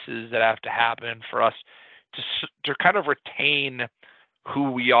pieces that have to happen for us to kind of retain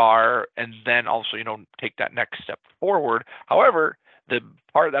who we are, and then also take that next step forward. However, the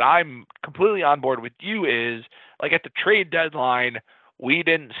part that I'm completely on board with you is like at the trade deadline, we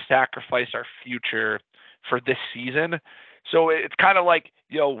didn't sacrifice our future for this season. So it's kind of like,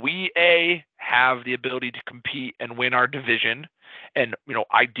 we have the ability to compete and win our division, and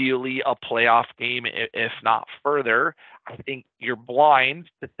ideally a playoff game, if not further. I think you're blind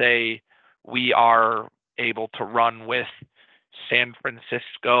to say we are able to run with San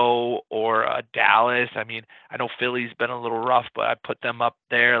Francisco or Dallas. I mean, I know Philly's been a little rough, but I put them up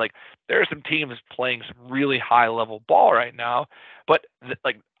there. Like there are some teams playing some really high level ball right now, but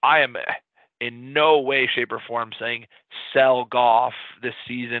like I am in no way, shape, or form saying sell Goff this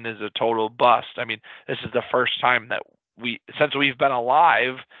season is a total bust. I mean, this is the first time that since we've been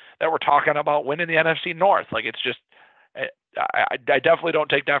alive, that we're talking about winning the NFC North. Like it's just, I definitely don't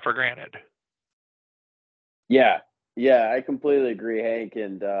take that for granted. Yeah, yeah, I completely agree, Hank.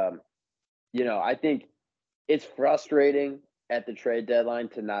 And I think it's frustrating at the trade deadline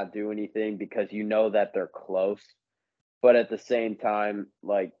to not do anything because you know that they're close. But at the same time,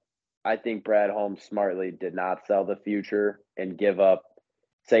 like I think Brad Holmes smartly did not sell the future and give up,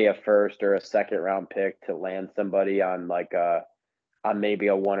 say, a first or a second round pick to land somebody on on maybe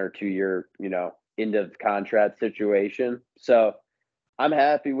a 1 or 2 year, end of contract situation. So I'm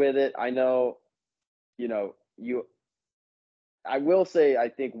happy with it. I know, you I will say I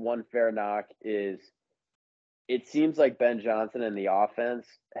think one fair knock is it seems like Ben Johnson and the offense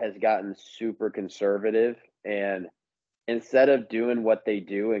has gotten super conservative, and instead of doing what they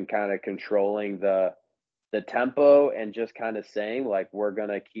do and kind of controlling the tempo and just kind of saying like we're going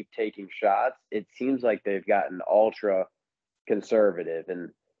to keep taking shots, it seems like they've gotten ultra conservative.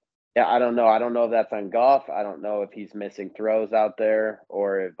 And yeah, I don't know if that's on Goff. I don't know if he's missing throws out there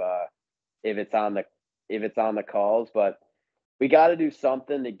or if it's on the calls, but we got to do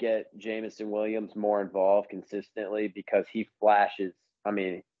something to get Jamison Williams more involved consistently because he flashes. I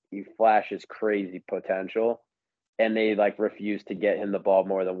mean, he flashes crazy potential, and they like refuse to get him the ball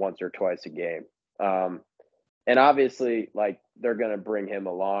more than once or twice a game. And obviously, like they're going to bring him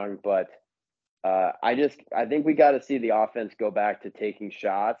along, but I think we got to see the offense go back to taking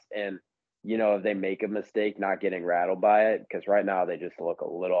shots, and if they make a mistake, not getting rattled by it because right now they just look a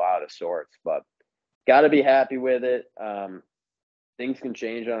little out of sorts. But got to be happy with it. Things can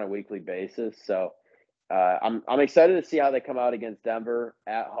change on a weekly basis. So I'm excited to see how they come out against Denver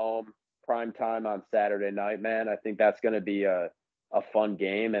at home, prime time on Saturday night. Man, I think that's going to be a fun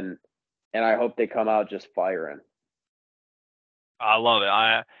game, and I hope they come out just firing. I love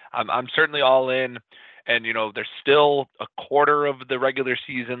it. I'm certainly all in. and there's still a quarter of the regular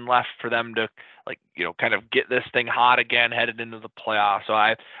season left for them to kind of get this thing hot again, headed into the playoffs. So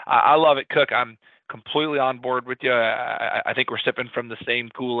I love it, Cook. I'm completely on board with you. I think we're sipping from the same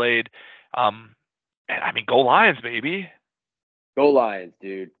Kool-Aid. And I mean, go Lions, baby. Go Lions,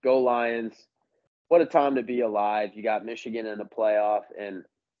 dude. Go Lions. What a time to be alive. You got Michigan in the playoff, and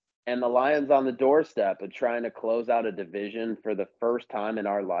the Lions on the doorstep of trying to close out a division for the first time in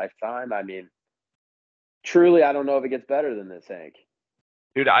our lifetime. I mean, truly, I don't know if it gets better than this, Hank.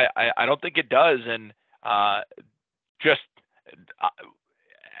 Dude, I don't think it does. And just uh,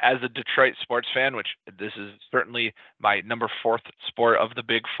 as a Detroit sports fan, which this is certainly my number 4th sport of the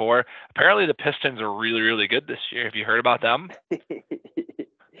big 4, apparently the Pistons are really, really good this year. Have you heard about them?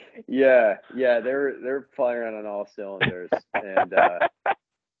 Yeah, they're firing on all cylinders, and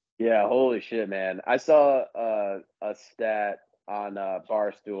yeah, holy shit, man! I saw a stat on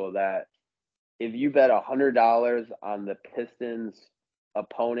Barstool that if you bet $100 on the Pistons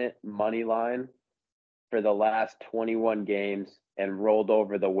opponent money line for the last 21 games and rolled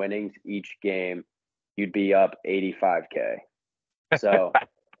over the winnings each game, you'd be up 85K. So,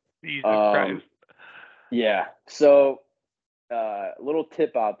 Jesus Christ. Yeah. So, little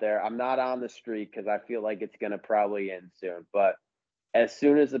tip out there. I'm not on the streak because I feel like it's going to probably end soon. But as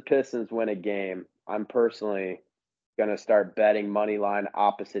soon as the Pistons win a game, I'm personally going to start betting money line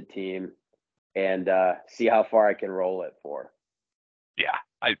opposite team and see how far I can roll it for. Yeah,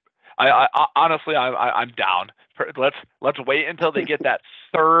 I honestly, I'm down. Let's wait until they get that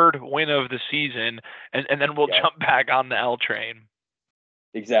 3rd win of the season, and then we'll jump back on the L train.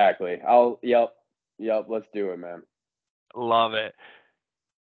 Exactly. Yep. Let's do it, man. Love it.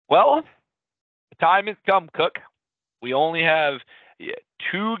 Well, the time has come, Cook. We only have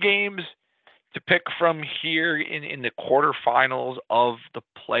 2 games to pick from here in the quarterfinals of the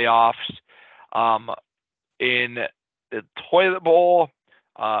playoffs. In the Toilet Bowl,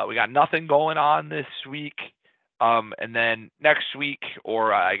 we got nothing going on this week. And then next week,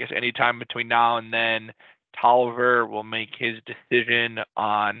 or I guess anytime between now and then, Tolliver will make his decision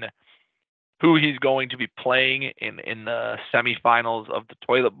on who he's going to be playing in the semifinals of the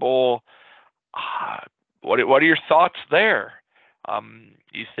Toilet Bowl. What are your thoughts there?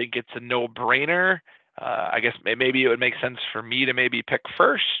 You think it's a no-brainer? I guess maybe it would make sense for me to maybe pick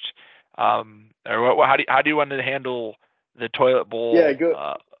first. Or how do you want to handle the Toilet Bowl? Yeah,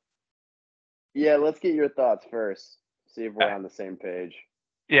 go. Yeah, let's get your thoughts first. See if we're on the same page.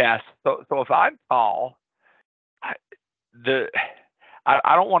 Yeah. So if I'm tall, I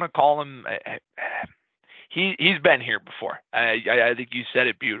don't want to call him. He's been here before. I think you said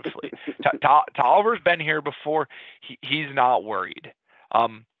it beautifully. Tolliver's been here before. He's not worried.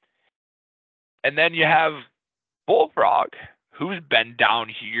 And then you have Bullfrog, who's been down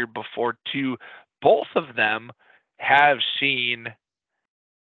here before too. Both of them have seen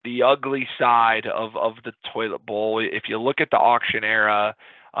the ugly side of the Toilet Bowl. If you look at the auction era,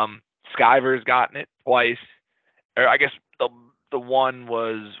 Skyver's gotten it twice. Or I guess the one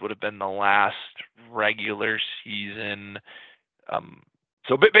would have been the last regular season.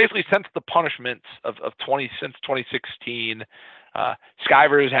 So basically, since the punishments of since 2016,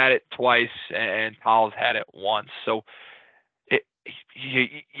 Skyver's had it twice and Powell's had it once. So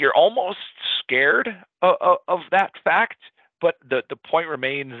you're almost scared of that fact. But the point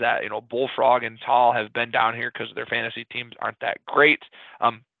remains that Bullfrog and Tall have been down here because their fantasy teams aren't that great.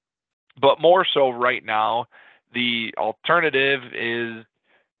 But more so right now, the alternative is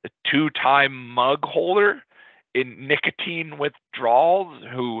the 2-time mug holder in nicotine withdrawals,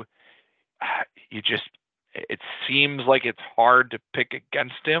 who it seems like it's hard to pick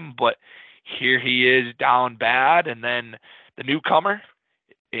against him, but here he is down bad. And then the newcomer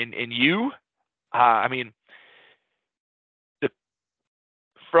in you, I mean,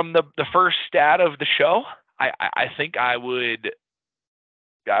 from the first stat of the show, I think I would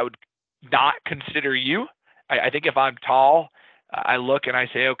not consider you. I think if I'm tall, I look and I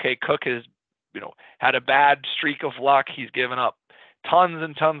say, okay, Cook has had a bad streak of luck. He's given up tons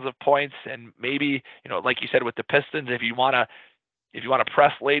and tons of points, and maybe like you said with the Pistons, if you want to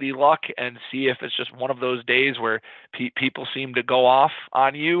press Lady Luck and see if it's just one of those days where people seem to go off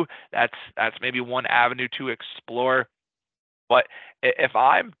on you, that's maybe one avenue to explore. But if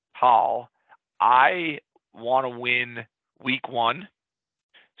I'm tall, I want to win week 1,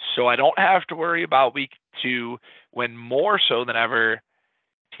 so I don't have to worry about week 2, when more so than ever,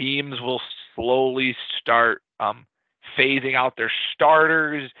 teams will slowly start phasing out their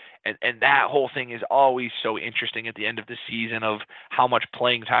starters. And that whole thing is always so interesting at the end of the season of how much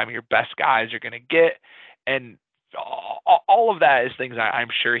playing time your best guys are going to get. And all of that is things I'm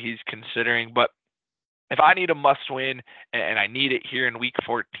sure he's considering. But if I need a must win and I need it here in week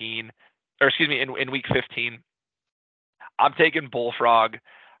 14, or excuse me, in week 15, I'm taking Bullfrog.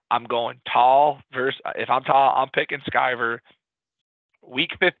 I'm going tall versus, if I'm tall, I'm picking Skyver.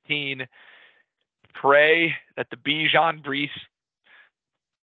 Week 15, pray that the Bijan Brees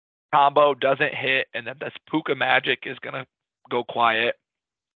combo doesn't hit and that this Puka Magic is going to go quiet,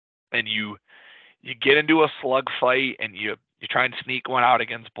 and you get into a slug fight and you try and sneak one out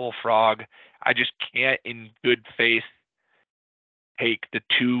against Bullfrog. I just can't in good faith take the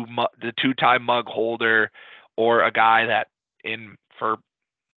two-time mug holder or a guy that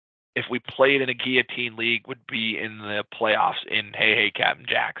if we played in a guillotine league would be in the playoffs in Hey Captain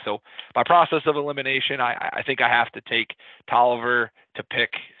Jack. So by process of elimination, I think I have to take Tolliver to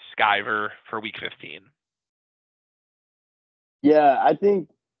pick Skyver for week 15. Yeah, I think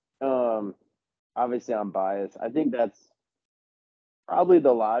obviously I'm biased. I think that's probably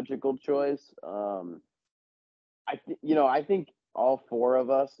the logical choice. I think all four of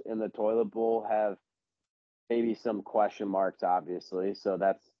us in the toilet bowl have maybe some question marks, obviously. So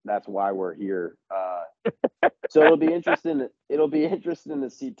that's why we're here. So it'll be interesting. It'll be interesting to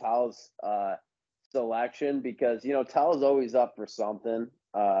see Tal's selection because Tal's always up for something.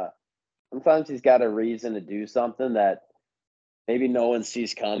 Sometimes he's got a reason to do something that maybe no one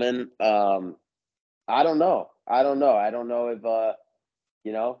sees coming. I don't know. I don't know if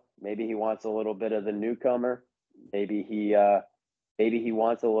maybe he wants a little bit of the newcomer. Maybe he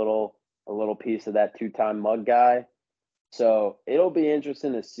wants a little piece of that two-time mug guy. So it'll be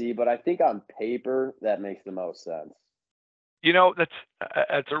interesting to see, but I think on paper that makes the most sense.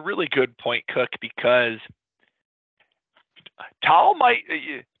 That's a really good point, Cook, because Tal might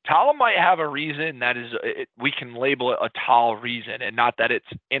have a reason that is we can label it a Tal reason, and not that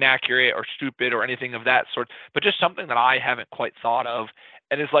it's inaccurate or stupid or anything of that sort, but just something that I haven't quite thought of.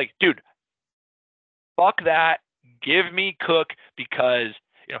 And it's like, dude, fuck that. Give me Cook because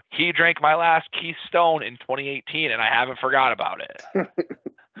he drank my last Keystone in 2018, and I haven't forgot about it.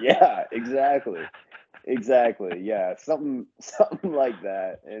 Yeah, exactly. Yeah, something like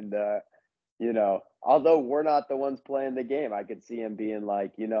that. And although we're not the ones playing the game, I could see him being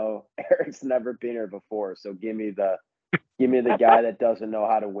like, Eric's never been here before, so give me the guy that doesn't know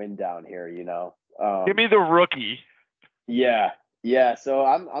how to win down here. Give me the rookie. Yeah. So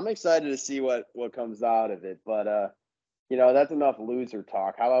I'm excited to see what comes out of it, but that's enough loser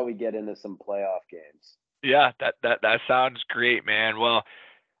talk. How about we get into some playoff games? Yeah, that sounds great, man. Well,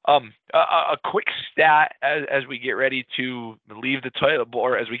 a quick stat as we get ready to leave the toilet bowl,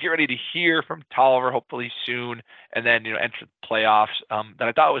 or as we get ready to hear from Tolliver, hopefully soon, and then enter the playoffs. That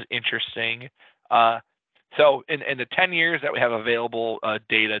I thought was interesting. So in the 10 years that we have available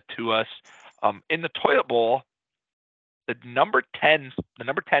data to us, in the toilet bowl, the number 10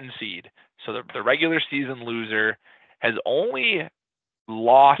 seed, so the regular season loser, has only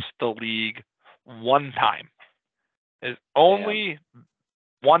lost the league one time. Is only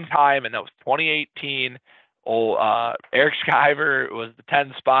one time, and that was 2018. Eric Skyver was the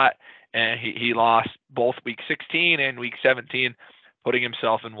 10 spot, and he lost both week 16 and week 17, putting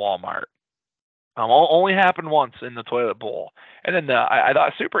himself in Walmart. Only happened once in the toilet bowl. And then I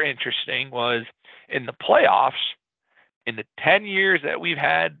thought super interesting was in the playoffs, in the 10 years that we've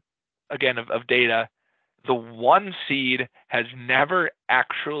had, again, of data, the one seed has never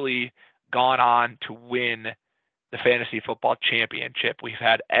actually gone on to win the fantasy football championship. We've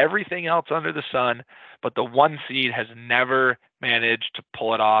had everything else under the sun, but the one seed has never managed to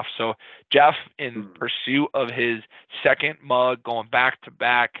pull it off. So Jeff, in pursuit of his second mug, going back to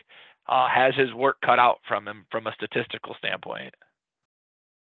back, has his work cut out from him from a statistical standpoint.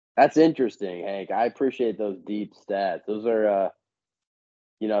 That's interesting, Hank. I appreciate those deep stats. Those are,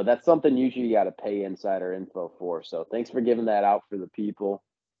 that's something usually you got to pay insider info for. So thanks for giving that out for the people.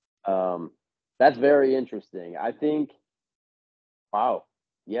 That's very interesting. I think, wow,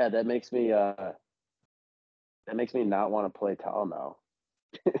 yeah, that makes me not want to play Tal now.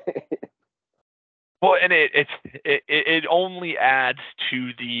 Well, and it only adds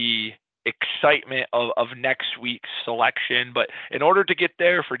to the excitement of next week's selection. But in order to get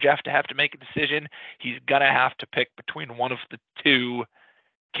there, for Jeff to have to make a decision, he's gonna have to pick between one of the two.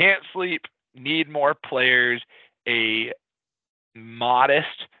 Can't sleep, need more players, a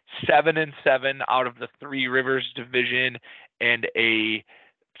modest 7-7 out of the Three Rivers division, and a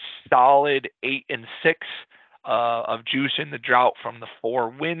solid 8-6 of juice in the drought from the Four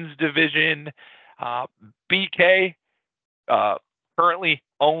Wins division. BK currently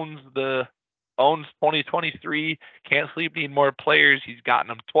owns 2023. Can't sleep, need more players. He's gotten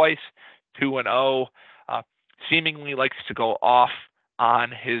them twice, 2-0. Seemingly likes to go off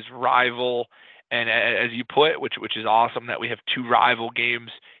on his rival And as you put, which is awesome that we have two rival games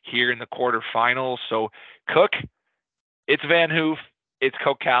here in the quarterfinals. So Cook, it's Van Hoof, it's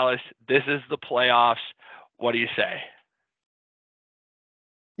Cocalis. This is the playoffs. What do you say?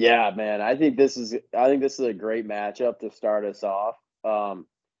 Yeah, man. I think this is a great matchup to start us off.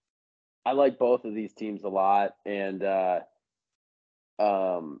 I like both of these teams a lot, and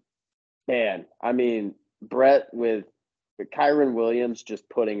um, man, I mean Brett with Kyron Williams just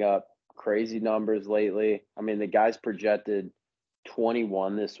putting up crazy numbers lately. I mean, the guy's projected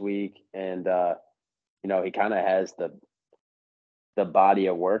 21 this week, and he kind of has the body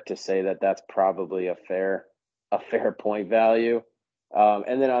of work to say that that's probably a fair point value.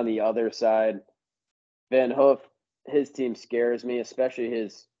 And then on the other side, Van Hoof, his team scares me, especially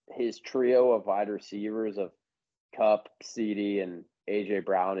his trio of wide receivers of Cup, CD, and AJ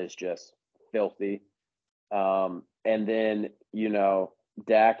Brown is just filthy. And then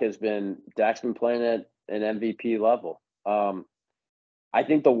Dak's been playing at an MVP level. I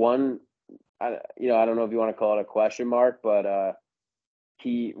think the one, I don't know if you want to call it a question mark, but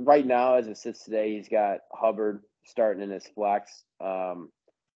he right now as it sits today, he's got Hubbard starting in his flex.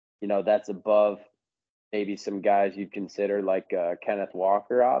 That's above maybe some guys you'd consider like Kenneth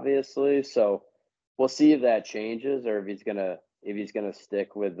Walker, obviously. So we'll see if that changes or if he's gonna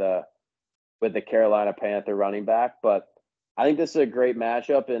stick with the Carolina Panther running back. But I think this is a great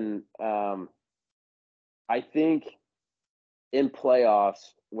matchup, and I think in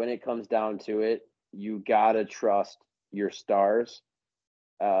playoffs, when it comes down to it, you gotta trust your stars.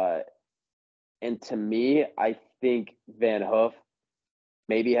 Uh, and to me, I think Van Hoof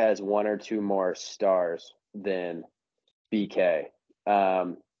maybe has one or two more stars than BK.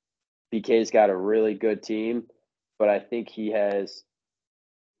 Um, BK's got a really good team, but I think he has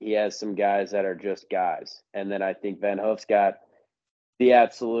some guys that are just guys. And then I think Van Hoof's got the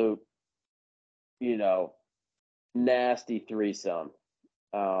absolute, you know, nasty threesome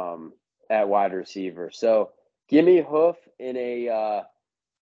at wide receiver. So give me Hoof in a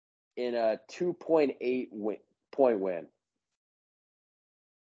 2.8 point win.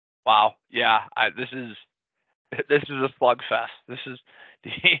 Wow. Yeah. This is a slugfest. This is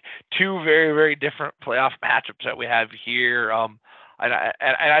the two very, very different playoff matchups that we have here. And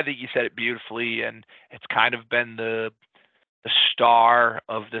I think you said it beautifully, and it's kind of been the star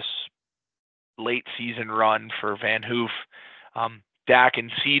of this late season run for Van Hoof. Dak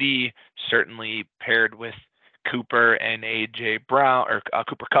and CD certainly paired with Cooper and AJ Brown, or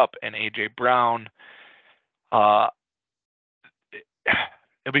Cooper Cup and AJ Brown. Uh,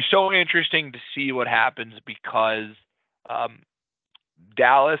 it'll be so interesting to see what happens because um,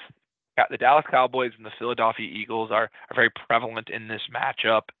 Dallas, the Dallas Cowboys and the Philadelphia Eagles are very prevalent in this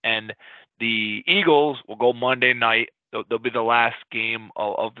matchup, and the Eagles will go Monday night. They'll be the last game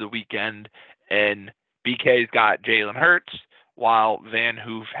of the weekend, and BK's got Jalen Hurts, while Van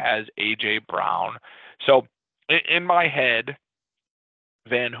Hoof has AJ Brown. So in my head,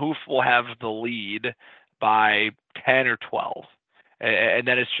 Van Hoof will have the lead by 10 or 12. And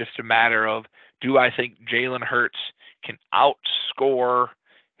then it's just a matter of, do I think Jalen Hurts can outscore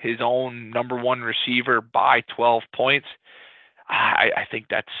his own number one receiver by 12 points? I think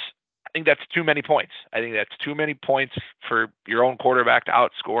that's too many points. I think that's too many points for your own quarterback to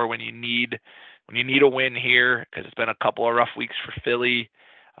outscore when you need a win here, because it's been a couple of rough weeks for Philly.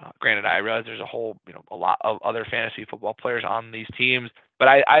 Granted, I realize there's a lot of other fantasy football players on these teams, but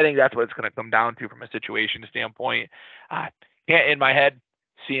I think that's what it's going to come down to from a situation standpoint. I can't in my head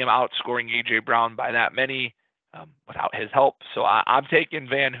see him outscoring AJ Brown by that many without his help. So I'm taking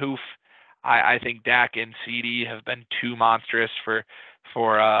Van Hoof. I think Dak and CD have been too monstrous for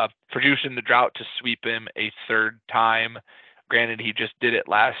producing the drought to sweep him a third time. Granted, he just did it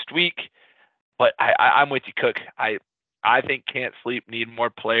last week, but I'm with you, Cook. I think Can't Sleep Need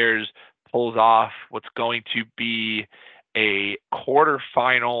More Players pulls off what's going to be a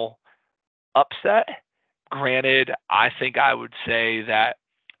quarterfinal upset. Granted, I think I would say that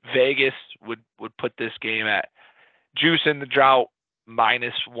Vegas would put this game at Juice in the Drought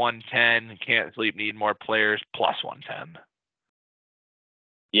minus 110. Can't Sleep Need More Players plus 110.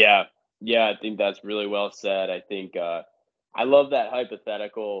 Yeah, yeah, I think that's really well said. I think I love that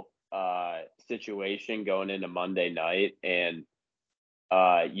hypothetical situation going into Monday night, and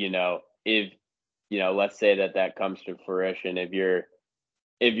if let's say that comes to fruition, if you're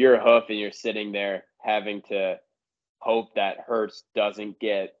Hoof and you're sitting there having to hope that Hurts doesn't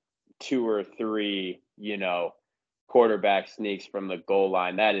get two or three, quarterback sneaks from the goal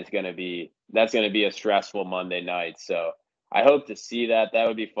line, that's going to be a stressful Monday night. So I hope to see that. That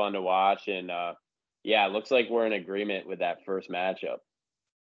would be fun to watch. And yeah, it looks like we're in agreement with that first matchup.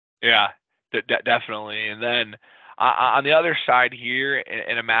 Yeah. Definitely. And then on the other side here,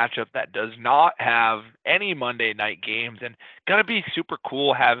 in a matchup that does not have any Monday night games, and gonna be super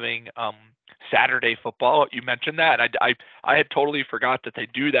cool having Saturday football. You mentioned that. I had totally forgot that they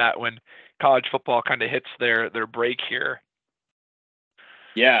do that when college football kind of hits their break here.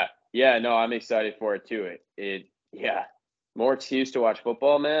 Yeah, yeah, no, I'm excited for it too. Yeah, more excuse to watch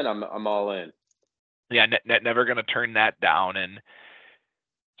football, man. I'm all in. Yeah, never gonna turn that down. And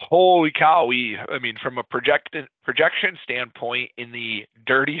holy cow, I mean, from a projection standpoint, in the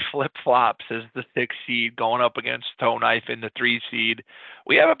dirty flip flops as the 6 seed going up against Toe Knife in the 3 seed,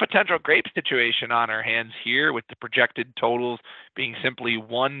 we have a potential grape situation on our hands here, with the projected totals being simply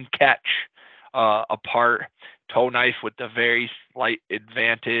one catch apart. Toe Knife with the very slight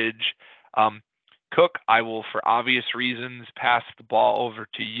advantage. Cook, I will, for obvious reasons, pass the ball over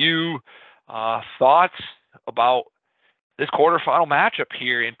to you. Thoughts about this quarterfinal matchup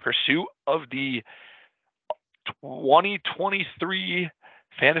here in pursuit of the 2023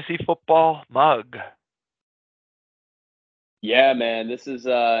 fantasy football mug? Yeah, man, this is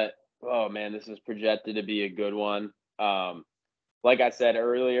oh man, this is projected to be a good one. Like I said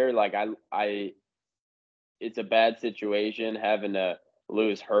earlier, like I it's a bad situation having to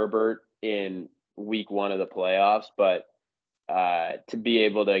lose Herbert in week 1 of the playoffs, but to be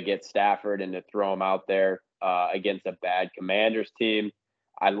able to get Stafford and to throw him out there against a bad Commanders team,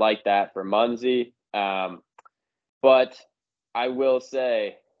 I like that for Munzie. But I will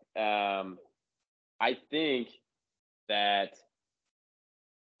say, I think that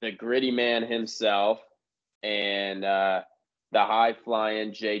the gritty man himself and the high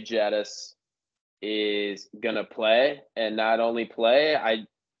flying Jay Jettis is gonna play, and not only play. I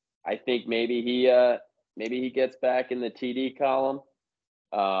think maybe he gets back in the TD column.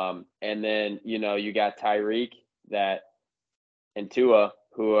 And then you got Tyreek that and Tua,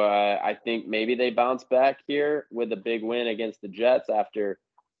 who I think maybe they bounce back here with a big win against the Jets after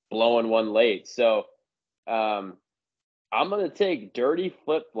blowing one late. So um, I'm going to take dirty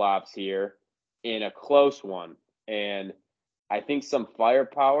flip flops here in a close one. And I think some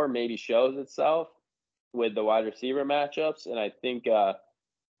firepower maybe shows itself with the wide receiver matchups. And I think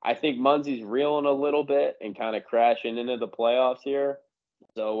Munzie's reeling a little bit and kind of crashing into the playoffs here.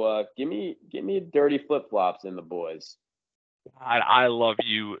 So give me dirty flip flops in the boys. I love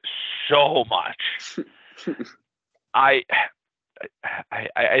you so much. I,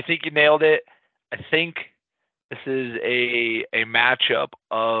 I think you nailed it. I think this is a matchup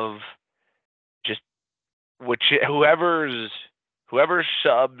of just whoever's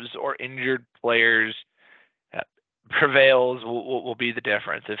subs or injured players prevails will be the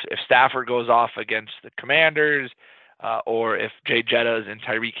difference. If Stafford goes off against the Commanders, or if Jay Jettas and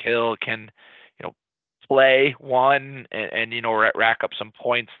Tyreek Hill can, play one and rack up some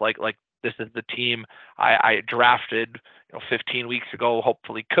points like this is the team I drafted 15 weeks ago.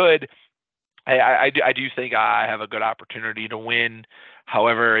 Hopefully, could I do think I have a good opportunity to win.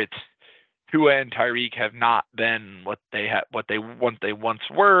 However, it's Tua and Tyreek have not been what they once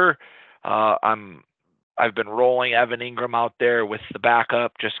were. I've been rolling Evan Ingram out there with the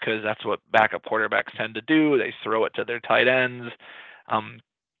backup just because that's what backup quarterbacks tend to do. They throw it to their tight ends. I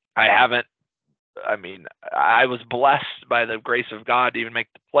haven't. I mean, I was blessed by the grace of God to even make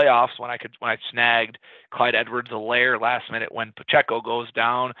the playoffs when I snagged Clyde Edwards-Helaire last minute when Pacheco goes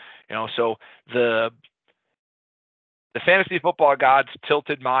down. So the fantasy football gods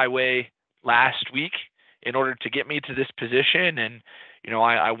tilted my way last week in order to get me to this position, and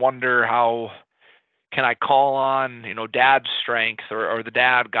I wonder how can I call on dad's strength or the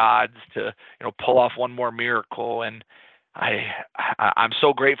dad gods to pull off one more miracle. And I'm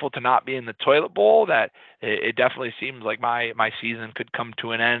so grateful to not be in the toilet bowl that it definitely seems like my season could come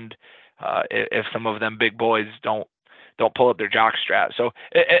to an end if some of them big boys don't pull up their jock strap. So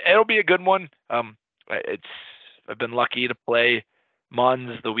it'll be a good one. I've been lucky to play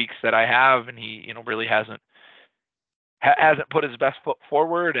Munz the weeks that I have, and he really hasn't put his best foot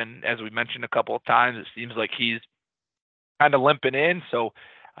forward. And as we mentioned a couple of times, it seems like he's kind of limping in. So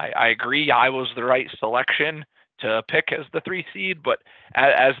I agree. I was the right selection to pick as the 3 seed, but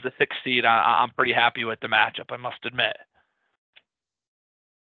as the 6 seed, I'm pretty happy with the matchup, I must admit.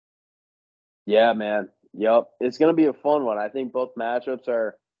 Yeah, man. Yep. It's going to be a fun one. I think both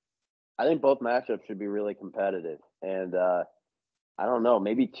matchups should be really competitive. And I don't know,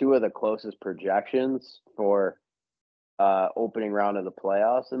 maybe 2 of the closest projections for opening round of the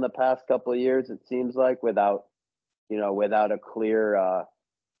playoffs in the past couple of years, it seems like, without a clear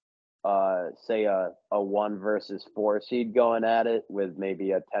say a 1 versus 4 seed going at it with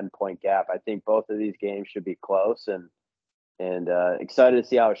maybe a 10-point gap. I think both of these games should be close, and excited to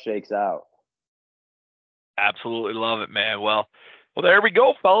see how it shakes out. Absolutely love it, man. Well, there we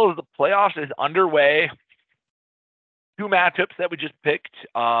go, fellas. The playoffs is underway. 2 matchups that we just picked.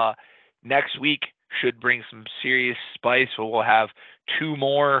 Next week should bring some serious spice. We'll have 2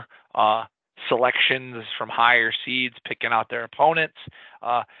 more selections from higher seeds picking out their opponents.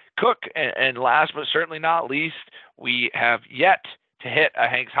 Cook, and last but certainly not least, we have yet to hit a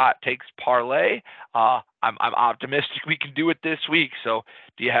Hank's Hot Takes parlay. I'm optimistic we can do it this week. So,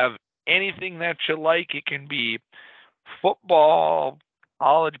 do you have anything that you like? It can be football,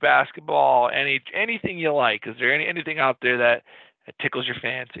 college basketball, anything you like. Is there anything out there that tickles your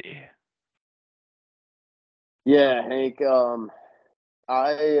fancy? Yeah, Hank.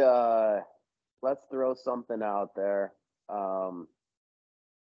 I let's throw something out there.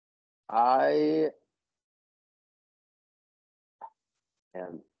 I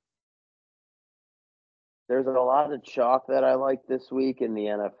and there's a lot of chalk that I like this week in the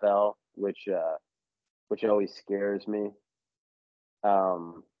NFL, which always scares me.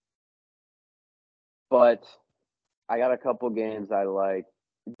 Um, but I got a couple games I like.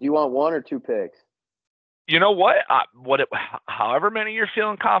 Do you want 1 or 2 picks? You know what? However many you're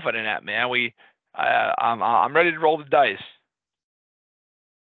feeling confident at, man. I'm ready to roll the dice.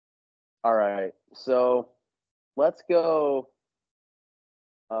 All right. So let's go.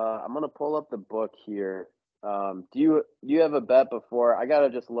 I'm gonna pull up the book here. Do you have a bet before? I gotta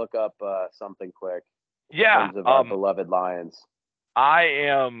just look up something quick in Yeah. terms of our beloved Lions. I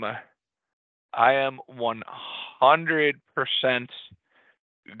am 100%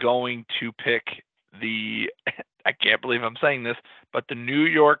 going to pick the. I can't believe I'm saying this, but the New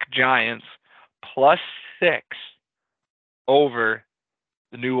York Giants +6 over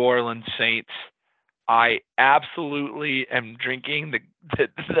the New Orleans Saints. I absolutely am drinking the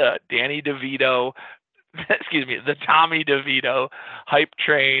Danny DeVito, excuse me, the Tommy DeVito hype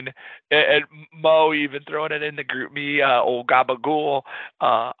train, and Mo even throwing it in the group me, old Gabagool.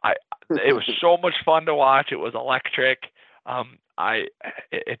 It was so much fun to watch. It was electric.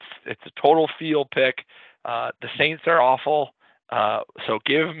 It's a total field pick. The Saints are awful, so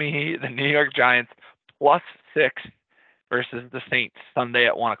give me the New York Giants +6 versus the Saints Sunday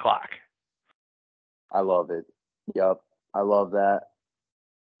at 1:00. I love it. Yep, I love that.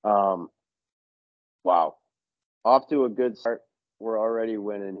 Wow, off to a good start. We're already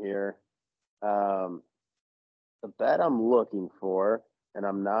winning here. Um, the bet I'm looking for, and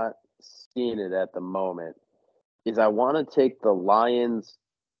I'm not seeing it at the moment, is I want to take the Lions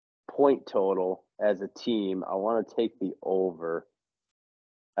point total as a team. I want to take the over,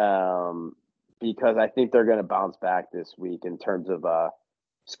 um, because I think they're going to bounce back this week in terms of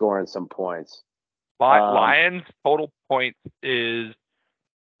scoring some points. Lions total points is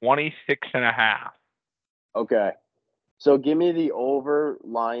 26.5. Okay, so give me the over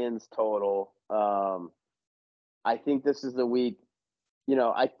Lions total. I think this is the week.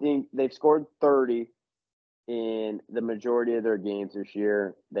 I think they've scored 30 in the majority of their games this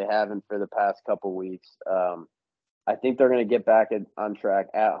year. They haven't for the past couple weeks. I think they're going to get back on track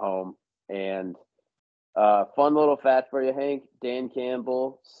at home. And fun little fact for you, Hank. Dan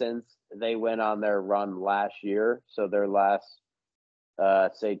Campbell, since they went on their run last year, so their last,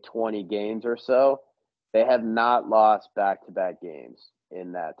 say, 20 games or so, they have not lost back-to-back games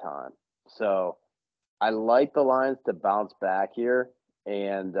in that time. So I like the Lions to bounce back here.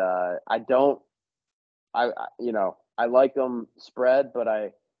 And I like them spread, but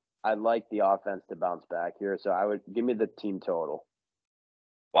I like the offense to bounce back here. So I would give me the team total.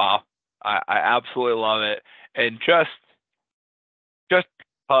 Wow, I absolutely love it, and just because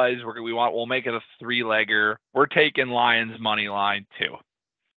we'll make it a 3-legger. We're taking Lions money line too.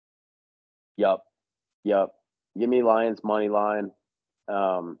 Yep. Give me Lions money line.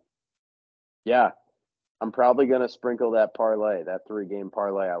 Yeah, I'm probably gonna sprinkle that parlay, that 3-game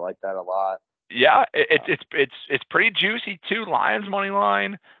parlay. I like that a lot. Yeah, it's pretty juicy too. Lions money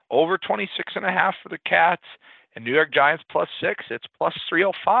line over 26.5 for the Cats, and New York Giants +6. It's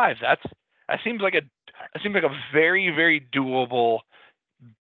 +305. That seems like a very, very doable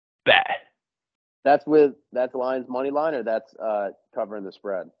bet. That's Lions money line, or that's covering the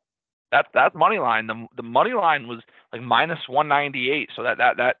spread. That's money line. The money line was like -198, so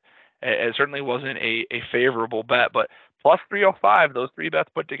that it certainly wasn't a favorable bet, but +305. Those 3 bets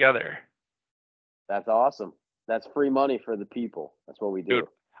put together. That's awesome. That's free money for the people. That's what we do. Dude,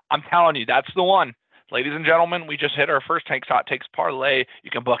 I'm telling you, that's the one. Ladies and gentlemen, we just hit our first Hank's Hot Takes parlay. You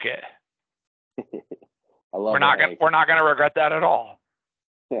can book it. I love We're not gonna regret that at all.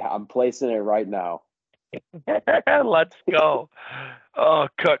 Yeah, I'm placing it right now. Let's go. Oh,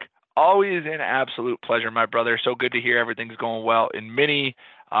 Cook, always an absolute pleasure, my brother. So good to hear everything's going well in Mini.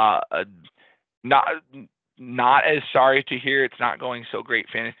 Not not as sorry to hear it's not going so great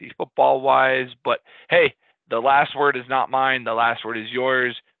fantasy football wise, but hey, the last word is not mine. The last word is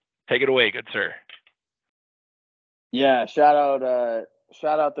yours. Take it away, good sir. Yeah, shout out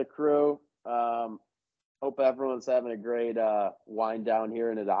the crew. Hope everyone's having a great wind down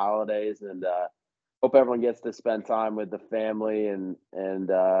here into the holidays, and hope everyone gets to spend time with the family and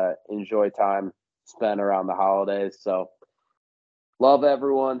enjoy time spent around the holidays. So love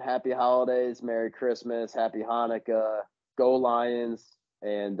everyone. Happy holidays, Merry Christmas, Happy Hanukkah, go Lions,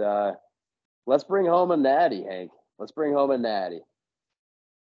 and let's bring home a natty, Hank. Let's bring home a natty.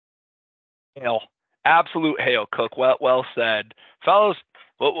 Hail. Absolute hail, Cook. Well said. Fellas,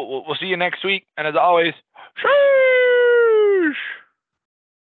 we'll see you next week. And as always,